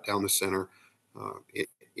controlled cut down the center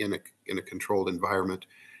in a controlled environment.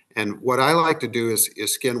 And what I like to do is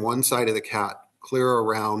skin one side of the cat clear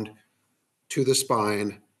around to the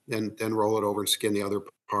spine, then roll it over and skin the other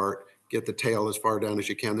part, get the tail as far down as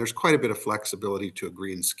you can. There's quite a bit of flexibility to a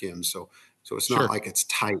green skin. So it's not like it's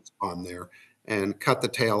tight on there. And cut the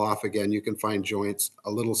tail off again. You can find joints.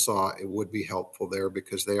 A little saw, it would be helpful there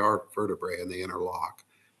because they are vertebrae and they interlock.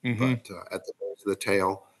 But at the base of the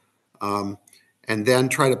tail. And then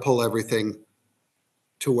try to pull everything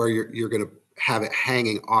to where you're going to have it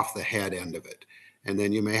hanging off the head end of it. And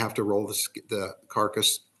then you may have to roll the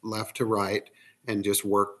carcass left to right and just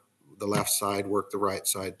work the left side, work the right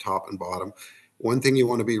side, top and bottom. One thing you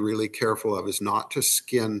want to be really careful of is not to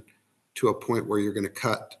skin to a point where you're going to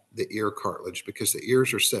cut the ear cartilage, because the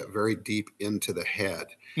ears are set very deep into the head.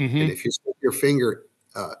 And if you stick your finger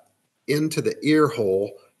into the ear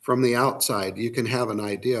hole from the outside, you can have an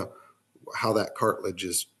idea how that cartilage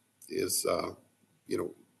is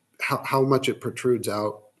how much it protrudes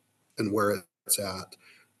out and where it's at.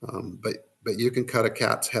 But you can cut a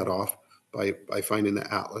cat's head off by finding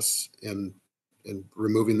the atlas and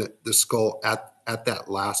removing the skull at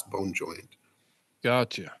that last bone joint.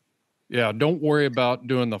 Gotcha. Yeah. Don't worry about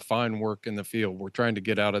doing the fine work in the field. We're trying to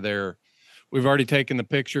get out of there. We've already taken the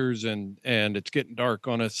pictures and it's getting dark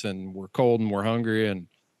on us and we're cold and we're hungry, and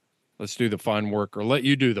let's do the fine work, or let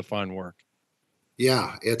you do the fine work.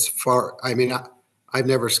 Yeah. It's far. I mean, I've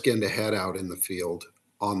never skinned a head out in the field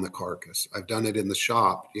on the carcass. I've done it in the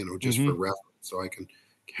shop, just for reference, so I can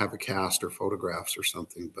have a cast or photographs or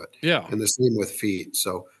something. But and the same with feet.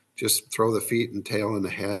 So just throw the feet and tail and the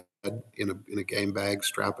head in a game bag,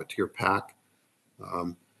 strap it to your pack.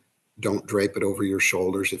 Don't drape it over your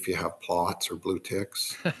shoulders if you have plots or blue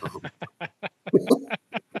ticks.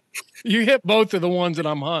 You hit both of the ones that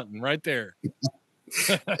I'm hunting right there.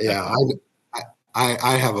 Yeah,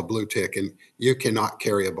 I have a blue tick, and you cannot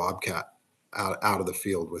carry a bobcat out of the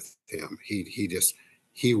field with him.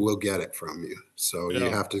 He will get it from you. So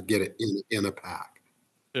you have to get it in a pack.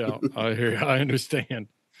 Yeah, I hear you. I understand.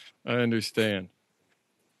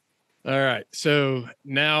 All right. So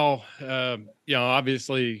now,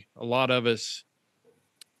 obviously a lot of us,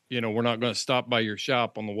 we're not going to stop by your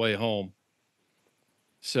shop on the way home.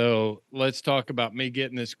 So let's talk about me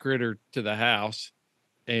getting this critter to the house,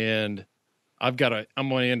 and I'm going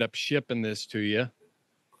to end up shipping this to you.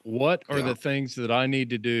 What are the things that I need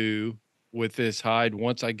to do with this hide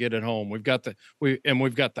once I get it home? We've got the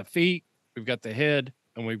feet, we've got the head,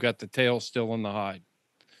 and we've got the tail still in the hide.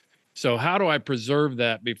 So how do I preserve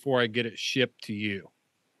that before I get it shipped to you?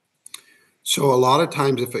 So a lot of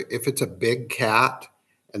times if it's a big cat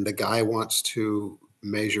and the guy wants to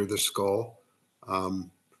measure the skull,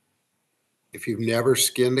 if you've never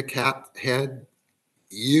skinned a cat head,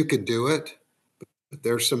 you could do it. But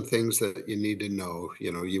there's some things that you need to know.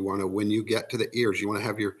 You want to, when you get to the ears, you want to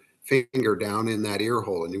have your finger down in that ear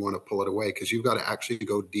hole and you want to pull it away, because you've got to actually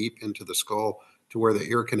go deep into the skull to where the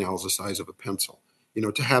ear canal is the size of a pencil,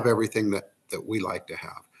 to have everything that we like to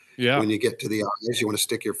have. Yeah. When you get to the eyes, you want to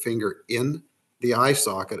stick your finger in the eye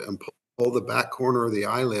socket and pull the back corner of the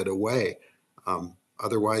eyelid away.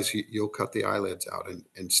 Otherwise, you'll cut the eyelids out,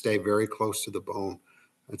 and stay very close to the bone.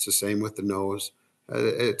 It's the same with the nose.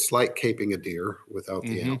 It's like caping a deer without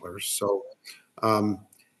the antlers. So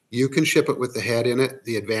you can ship it with the head in it.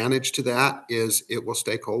 The advantage to that is it will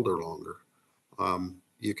stay colder longer.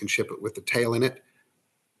 You can ship it with the tail in it,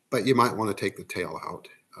 but you might want to take the tail out.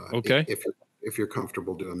 Okay. If you're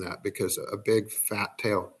comfortable doing that, because a big fat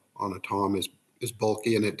tail on a tom is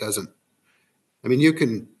bulky, and it doesn't. I mean, you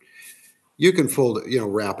can fold it,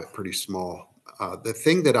 wrap it pretty small. The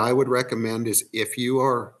thing that I would recommend is, if you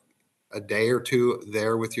are a day or two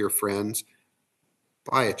there with your friends,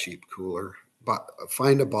 buy a cheap cooler, but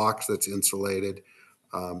find a box that's insulated,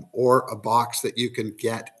 or a box that you can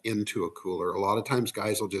get into a cooler. A lot of times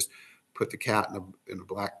guys will just put the cat in a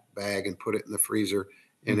black bag and put it in the freezer,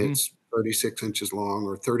 and it's 36 inches long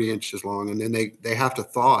or 30 inches long. And then they have to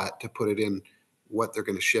thaw it to put it in what they're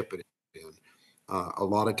going to ship it in. A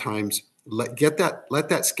lot of times let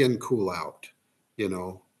that skin cool out,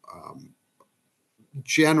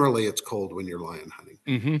 generally it's cold when you're lion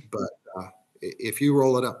hunting, but if you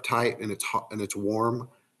roll it up tight and it's hot and it's warm,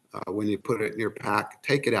 when you put it in your pack,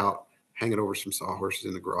 take it out, hang it over some sawhorses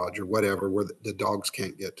in the garage or whatever, where the dogs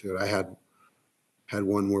can't get to it. I had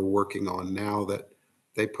one we're working on now that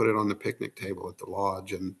they put it on the picnic table at the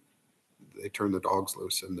lodge, and they turned the dogs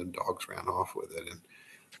loose, and the dogs ran off with it. And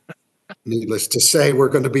needless to say, we're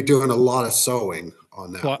going to be doing a lot of sewing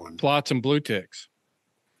on that one. Plots and blue ticks.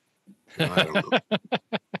 I don't know.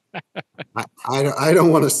 I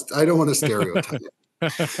don't want to stereotype,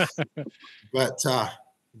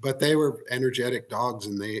 but they were energetic dogs,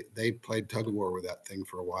 and they played tug of war with that thing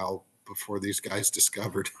for a while before these guys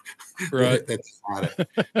discovered Right. that they had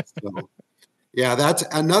it. So, yeah, that's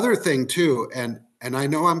another thing too. And I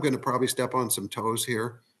know I'm going to probably step on some toes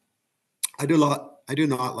here. I do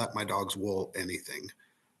not let my dogs wool anything.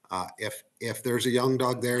 If there's a young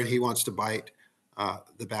dog there and he wants to bite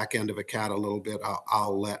the back end of a cat a little bit,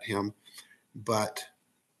 I'll let him. But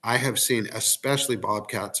I have seen, especially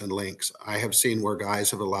bobcats and lynx, I have seen where guys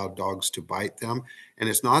have allowed dogs to bite them. And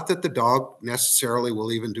it's not that the dog necessarily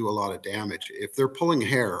will even do a lot of damage. If they're pulling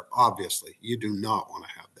hair, obviously, you do not want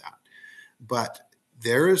to have that. But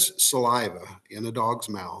there is saliva in a dog's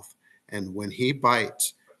mouth. And when he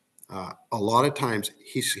bites, a lot of times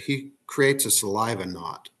he creates a saliva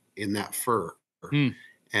knot in that fur.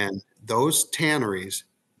 And those tanneries,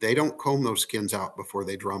 they don't comb those skins out before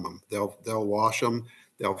they drum them. They'll wash them,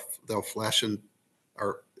 they'll flesh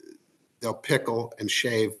or they'll pickle and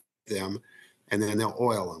shave them, and then they'll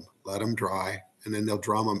oil them, let them dry, and then they'll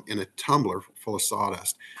drum them in a tumbler full of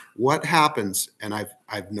sawdust. What happens, and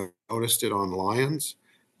I've noticed it on lions,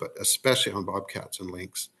 but especially on bobcats and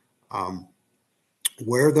lynx,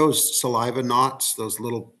 where those saliva knots, those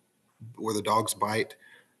little, where the dogs bite,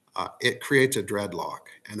 it creates a dreadlock,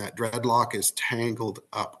 and that dreadlock is tangled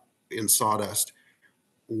up in sawdust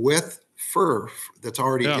with fur that's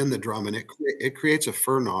already in the drum, and it creates a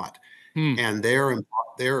fur knot, and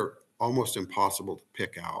they're almost impossible to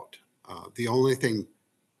pick out. The only thing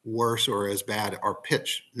worse or as bad are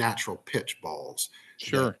natural pitch balls.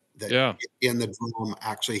 Sure. That in the drum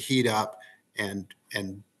actually heat up and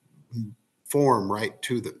form right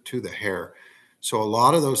to the hair. So a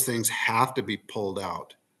lot of those things have to be pulled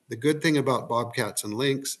out. The good thing about bobcats and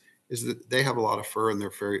lynx is that they have a lot of fur and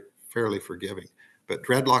they're fairly forgiving. But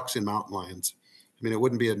dreadlocks in mountain lions, I mean, it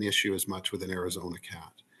wouldn't be an issue as much with an Arizona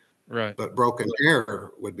cat. Right. But broken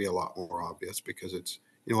hair would be a lot more obvious because it's,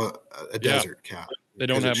 a desert cat. They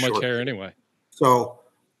don't have much hair anyway. So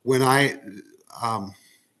when I'm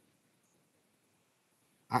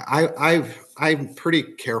pretty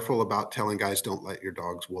careful about telling guys don't let your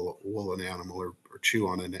dogs wool an animal or chew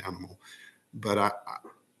on an animal, but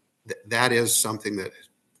that is something that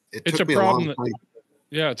it took me a long time.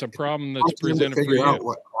 Yeah, it's a problem that's presented for you. Figure out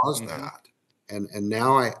what caused that, and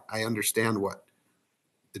now I understand what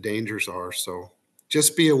the dangers are. So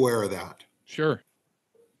just be aware of that. Sure.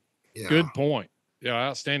 Yeah. Good point. Yeah,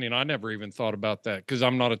 outstanding. I never even thought about that because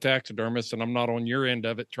I'm not a taxidermist and I'm not on your end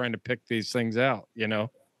of it trying to pick these things out.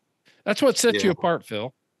 That's what sets you apart,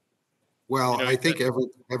 Phil. Well, I think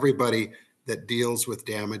everybody that deals with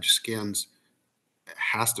damaged skins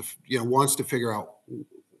has to, wants to figure out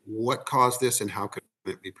what caused this and how could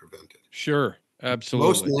it be prevented. Sure, absolutely.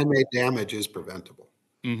 Most man-made damage is preventable.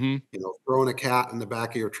 Throwing a cat in the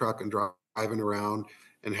back of your truck and driving around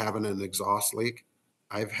and having an exhaust leak.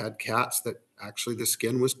 I've had cats that actually the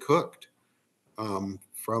skin was cooked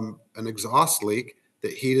from an exhaust leak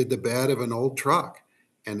that heated the bed of an old truck.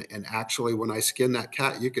 And actually, when I skinned that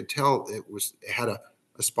cat, you could tell it had a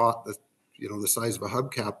spot that, the size of a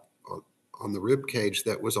hubcap on the rib cage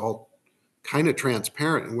that was all kind of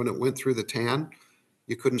transparent. And when it went through the tan,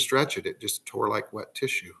 you couldn't stretch it. It just tore like wet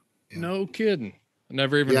tissue. And no kidding. I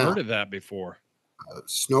never even heard of that before.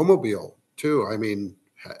 Snowmobile too. I mean,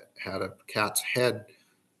 had a cat's head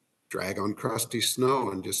drag on crusty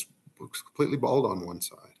snow and just looks completely bald on one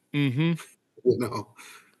side.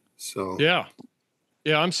 So yeah,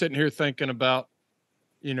 I'm sitting here thinking about,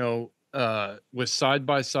 with side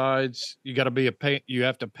by sides, you got to you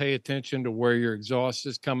have to pay attention to where your exhaust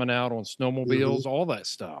is coming out on snowmobiles, all that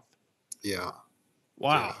stuff. Yeah.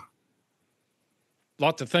 Wow. Yeah.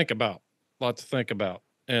 Lot to think about.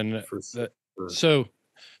 And so,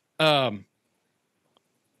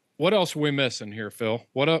 what else are we missing here, Phil?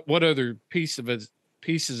 What other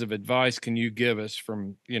pieces of advice can you give us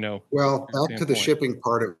from, Well, back to the shipping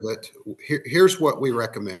part of it. Here's what we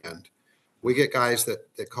recommend. We get guys that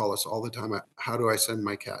call us all the time. How do I send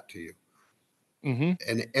my cat to you?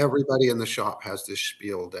 And everybody in the shop has this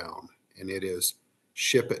spiel down, and it is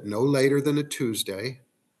ship it no later than a Tuesday.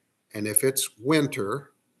 And if it's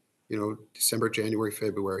winter, December, January,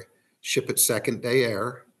 February, ship it second day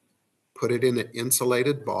air, put it in an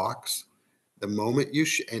insulated box. The moment you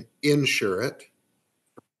and insure it,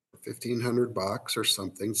 $1,500 or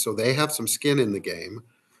something. So they have some skin in the game.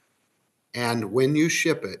 And when you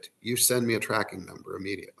ship it, you send me a tracking number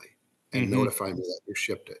immediately and notify me that you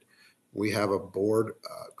shipped it. We have a board,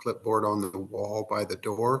 clipboard on the wall by the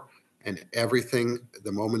door, and everything,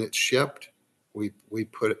 the moment it's shipped, we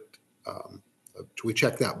put it, we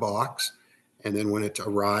check that box. And then when it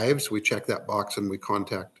arrives, we check that box and we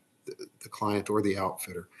contact the client or the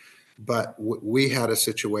outfitter. But we had a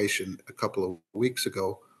situation a couple of weeks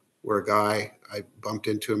ago where a guy, I bumped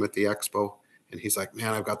into him at the expo, and he's like,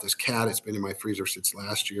 man, I've got this cat. It's been in my freezer since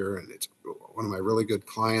last year, and it's one of my really good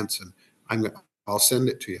clients, and I'll send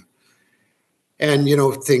it to you. And,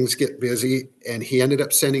 things get busy, and he ended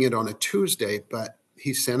up sending it on a Tuesday, but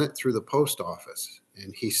he sent it through the post office,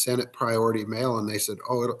 and he sent it priority mail, and they said,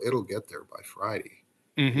 oh, it'll get there by Friday.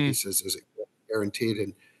 Mm-hmm. He says, is it guaranteed?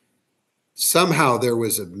 And somehow there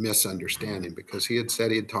was a misunderstanding, because he had said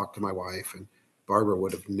he had talked to my wife, and Barbara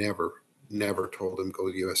would have never told him go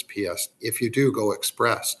USPS. If you do, go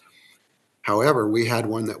express. However, we had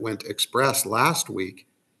one that went express last week,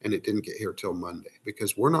 and it didn't get here till Monday,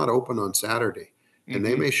 because we're not open on Saturday. And Mm-hmm.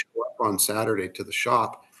 they may show up on Saturday to the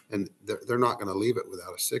shop, and they're not going to leave it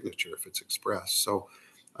without a signature if it's express. So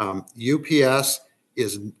UPS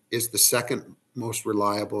is the second most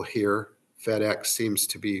reliable here. FedEx seems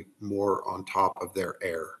to be more on top of their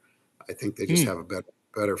air. I think they just have a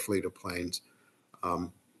better fleet of planes.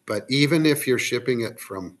 But even if you're shipping it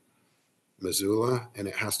from Missoula and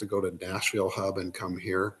it has to go to Nashville hub and come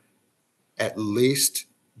here, at least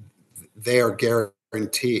they are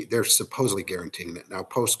guaranteed. They're supposedly guaranteeing it. Now,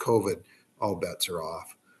 post-COVID, all bets are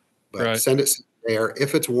off. But Right. send it there.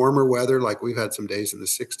 If it's warmer weather, like we've had some days in the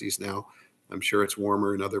 60s now, I'm sure it's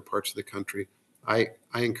warmer in other parts of the country. I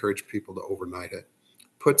encourage people to overnight it.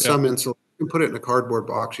 Put some insulation. You can put it in a cardboard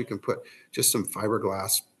box. You can put just some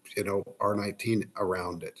fiberglass, R19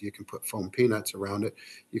 around it. You can put foam peanuts around it.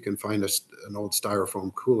 You can find an old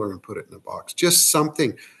styrofoam cooler and put it in a box. Just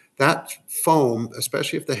something. That foam,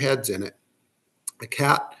 especially if the head's in it, a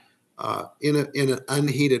cat in an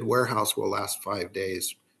unheated warehouse will last 5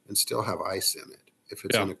 days and still have ice in it if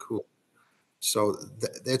it's in a cooler. So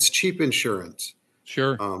that's cheap insurance.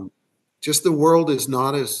 Sure. Just the world is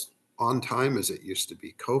not as on time as it used to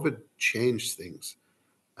be. COVID changed things.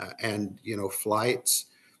 And, flights,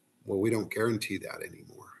 well, we don't guarantee that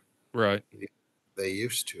anymore. Right. They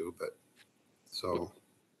used to, but so.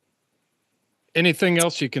 Anything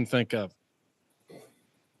else you can think of?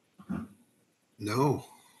 No,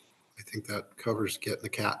 I think that covers getting the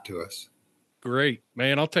cat to us. Great,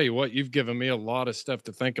 man. I'll tell you what, you've given me a lot of stuff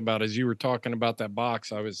to think about. As you were talking about that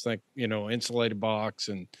box, I was thinking, insulated box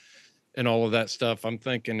and all of that stuff. I'm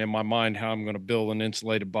thinking in my mind how I'm going to build an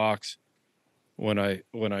insulated box when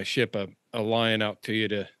I ship a lion out to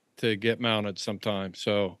you to get mounted sometime.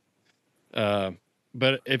 So,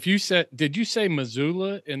 but if you did you say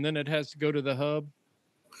Missoula and then it has to go to the hub?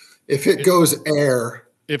 If it goes air.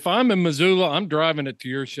 If I'm in Missoula, I'm driving it to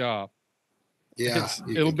your shop. Yeah.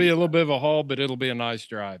 It'll be a little bit of a haul, but it'll be a nice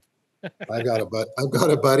drive. I've got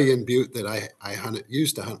a buddy in Butte that I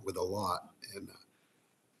used to hunt with a lot, and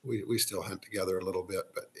we still hunt together a little bit,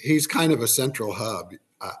 but he's kind of a central hub.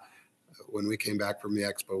 When we came back from the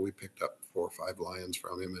expo, we picked up 4 or 5 lions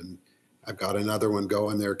from him, and I've got another one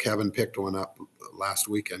going there. Kevin picked one up last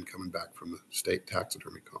weekend coming back from the state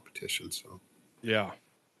taxidermy competition. So yeah.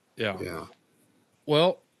 Yeah.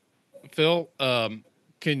 Well, Phil,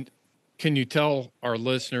 can you tell our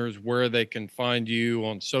listeners where they can find you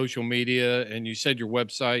on social media? And you said your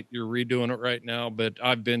website, you're redoing it right now, but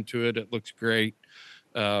I've been to it. It looks great.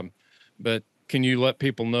 But can you let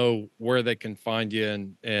people know where they can find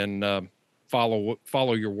you and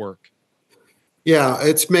follow your work? Yeah,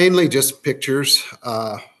 it's mainly just pictures.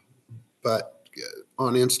 But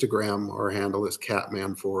on Instagram, our handle is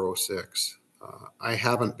Catman406. I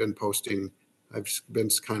haven't been posting. I've been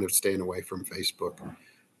kind of staying away from Facebook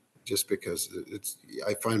just because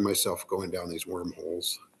I find myself going down these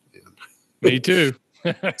wormholes. Me too.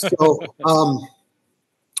 So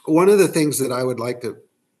one of the things that I would like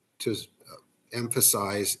to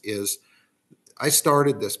emphasize is I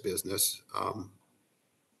started this business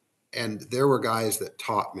and there were guys that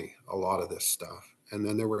taught me a lot of this stuff. And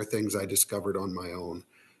then there were things I discovered on my own.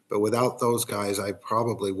 But without those guys, I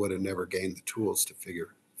probably would have never gained the tools to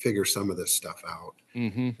figure some of this stuff out.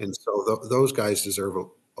 Mm-hmm. And so those guys deserve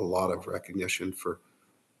a lot of recognition for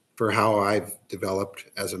how I've developed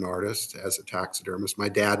as an artist, as a taxidermist. My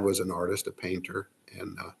dad was an artist, a painter,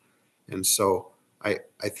 and so I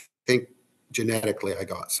think genetically I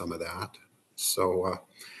got some of that. So,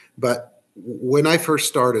 but when I first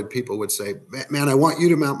started, people would say, "Man, I want you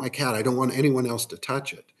to mount my cat. I don't want anyone else to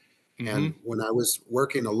touch it." Mm-hmm. And when I was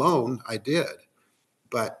working alone, I did.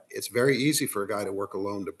 But it's very easy for a guy to work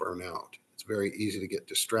alone to burn out. It's very easy to get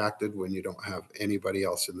distracted when you don't have anybody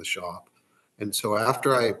else in the shop. And so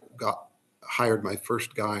after I hired my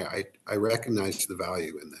first guy, I recognized the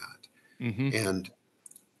value in that. Mm-hmm. And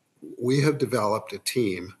we have developed a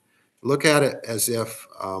team. Look at it as if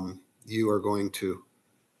you are going to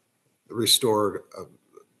restore a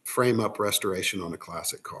frame up restoration on a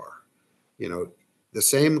classic car. You know, the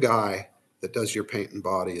same guy that does your paint and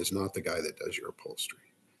body is not the guy that does your upholstery.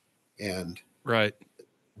 And right.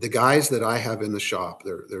 The guys that I have in the shop,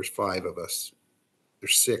 there's 5 of us.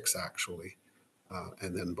 There's 6 actually,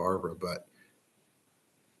 and then Barbara. But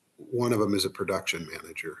one of them is a production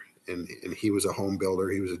manager, and he was a home builder.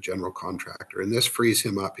 He was a general contractor, and this frees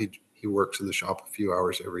him up. He works in the shop a few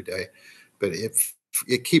hours every day, but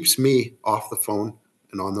it keeps me off the phone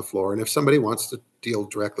and on the floor. And if somebody wants to deal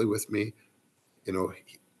directly with me, you know,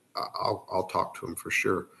 I'll talk to him for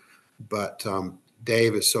sure. But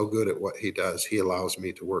Dave is so good at what he does. He allows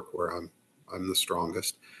me to work where I'm the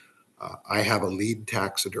strongest. I have a lead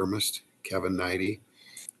taxidermist, Kevin Knighty.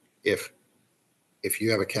 If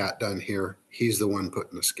you have a cat done here, he's the one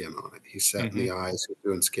putting the skin on it. He's setting the eyes, he's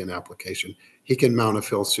doing skin application. He can mount a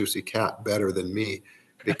Phil Soucy cat better than me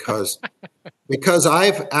because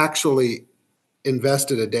I've actually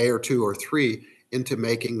invested a day or 2 or 3 into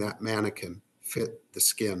making that mannequin fit the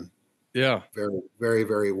skin. Yeah. Very, very,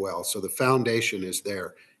 very well. So the foundation is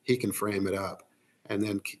there. He can frame it up. And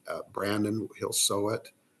then Brandon, he'll sew it.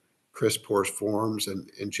 Chris pours forms, and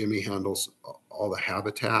Jimmy handles all the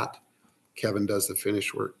habitat. Kevin does the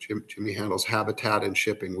finish work. Jimmy handles habitat and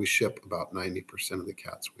shipping. We ship about 90% of the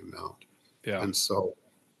cats we mount. Yeah. And so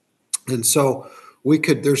there's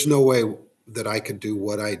no way that I could do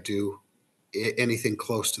what I do, anything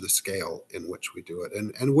close to the scale in which we do it.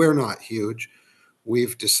 And we're not huge.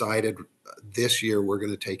 We've decided this year we're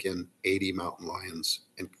going to take in 80 mountain lions,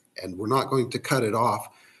 and we're not going to cut it off.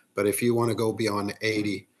 But if you want to go beyond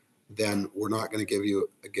 80, then we're not going to give you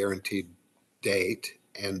a guaranteed date,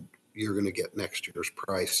 and you're going to get next year's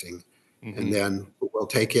pricing. And then we'll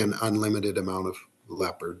take in unlimited amount of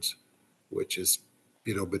leopards, which is,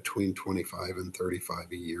 between 25 and 35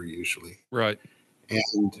 a year usually. Right.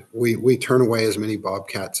 And we turn away as many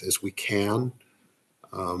bobcats as we can.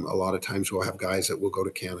 A lot of times we'll have guys that will go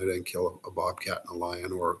to Canada and kill a bobcat and a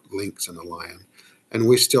lion, or lynx and a lion. And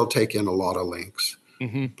we still take in a lot of lynx.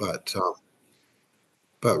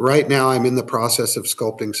 But right now I'm in the process of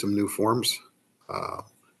sculpting some new forms.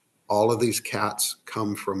 All of these cats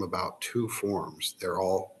come from about 2 forms. They're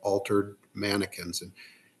all altered mannequins.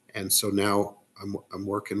 And so now I'm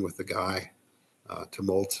working with the guy to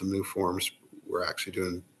mold some new forms. We're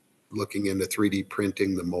actually looking into 3D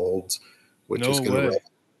printing the molds, which is going to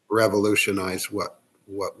revolutionize what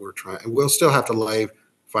we're trying. And we'll still have to lay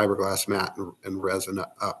fiberglass mat and resin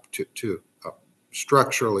up to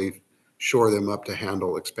structurally shore them up to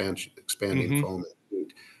handle expanding foam and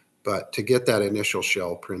heat. But to get that initial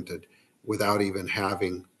shell printed without even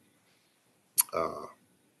having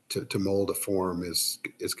to mold a form is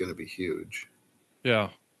going to be huge. Yeah.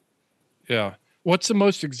 Yeah. What's the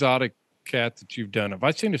most exotic cat that you've done? Have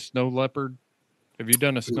I seen a snow leopard? Have you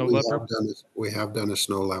done a snow leopard? We have done a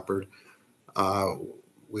snow leopard.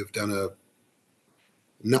 We've done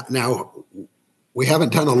we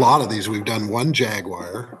haven't done a lot of these. We've done 1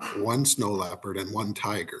 jaguar, 1 snow leopard, and 1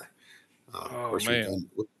 tiger. Of course, man.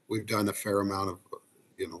 We've done a fair amount of,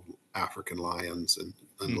 African lions and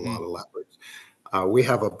a lot of leopards. We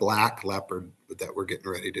have a black leopard that we're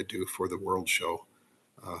getting ready to do for the World Show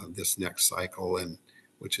this next cycle,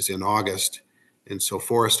 which is in August. And so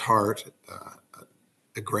Forrest Hart,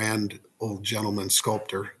 a grand old gentleman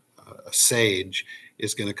sculptor, a sage,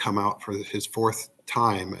 is going to come out for his 4th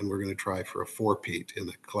time, and we're going to try for a 4-peat in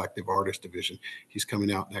the collective artist division. He's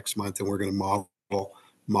coming out next month, and we're going to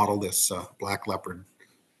model this black leopard.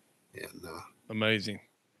 And amazing.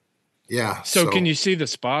 Yeah. So can you see the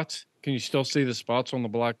spots? Can you still see the spots on the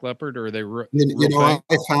black leopard, or are they I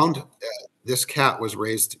found this cat was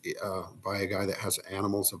raised by a guy that has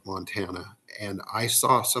animals of Montana, and I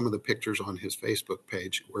saw some of the pictures on his Facebook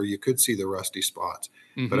page where you could see the rusty spots.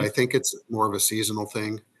 But I think it's more of a seasonal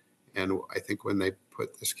thing, and I think when they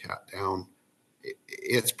put this cat down,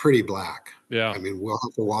 it's pretty black. Yeah. I mean, we'll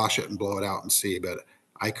have to wash it and blow it out and see, but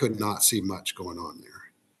I could not see much going on there.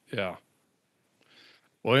 Yeah.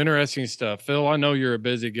 Well, interesting stuff. Phil, I know you're a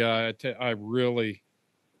busy guy. I really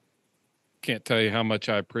can't tell you how much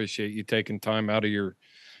I appreciate you taking time out of your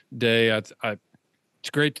day. It's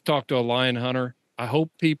great to talk to a lion hunter. I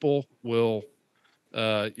hope people will,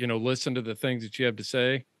 listen to the things that you have to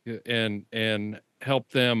say and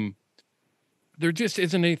help them. There just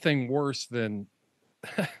isn't anything worse than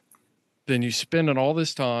then you spending all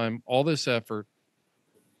this time, all this effort,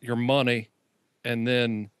 your money, and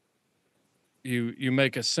then you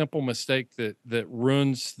make a simple mistake that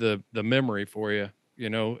ruins the memory for you,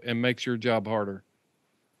 and makes your job harder.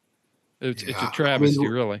 It's a travesty,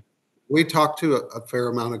 really. We talked to a fair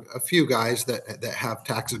amount of a few guys that have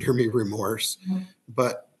taxidermy remorse,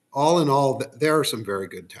 but all in all, there are some very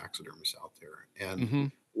good taxidermists out there,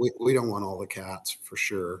 and we don't want all the cats for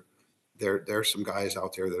sure. There's some guys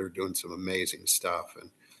out there that are doing some amazing stuff,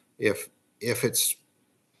 and if it's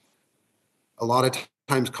a lot of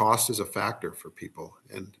times cost is a factor for people,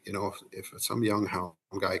 and if some young hound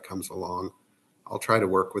guy comes along, I'll try to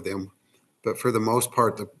work with him, but for the most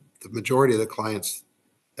part, the majority of the clients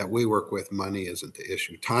that we work with, money isn't the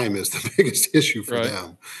issue. Time is the biggest issue for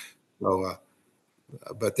them. So,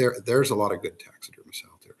 but there's a lot of good taxidermists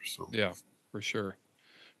out there. So yeah, for sure.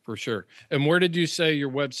 And where did you say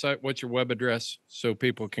your website? What's your web address so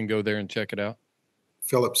people can go there and check it out?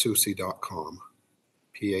 philipsoucy.com.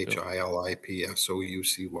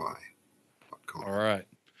 philipsoucy.com. All right.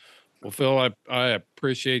 Well, Phil, I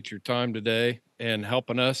appreciate your time today and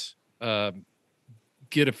helping us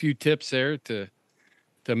get a few tips there to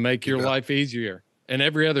make your life easier, and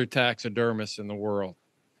every other taxidermist in the world.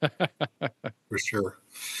 For sure.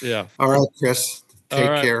 Yeah. All right, Chris.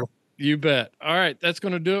 Take care. You bet. All right. That's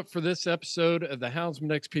going to do it for this episode of the Houndsman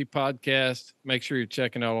XP podcast. Make sure you're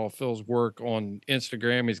checking out all Phil's work on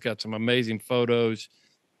Instagram. He's got some amazing photos.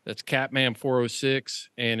 That's Catman406,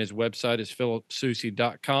 and his website is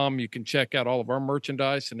philipsoucy.com. You can check out all of our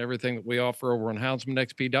merchandise and everything that we offer over on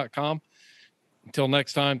houndsmanxp.com. Until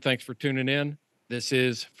next time, thanks for tuning in. This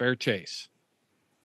is Fair Chase.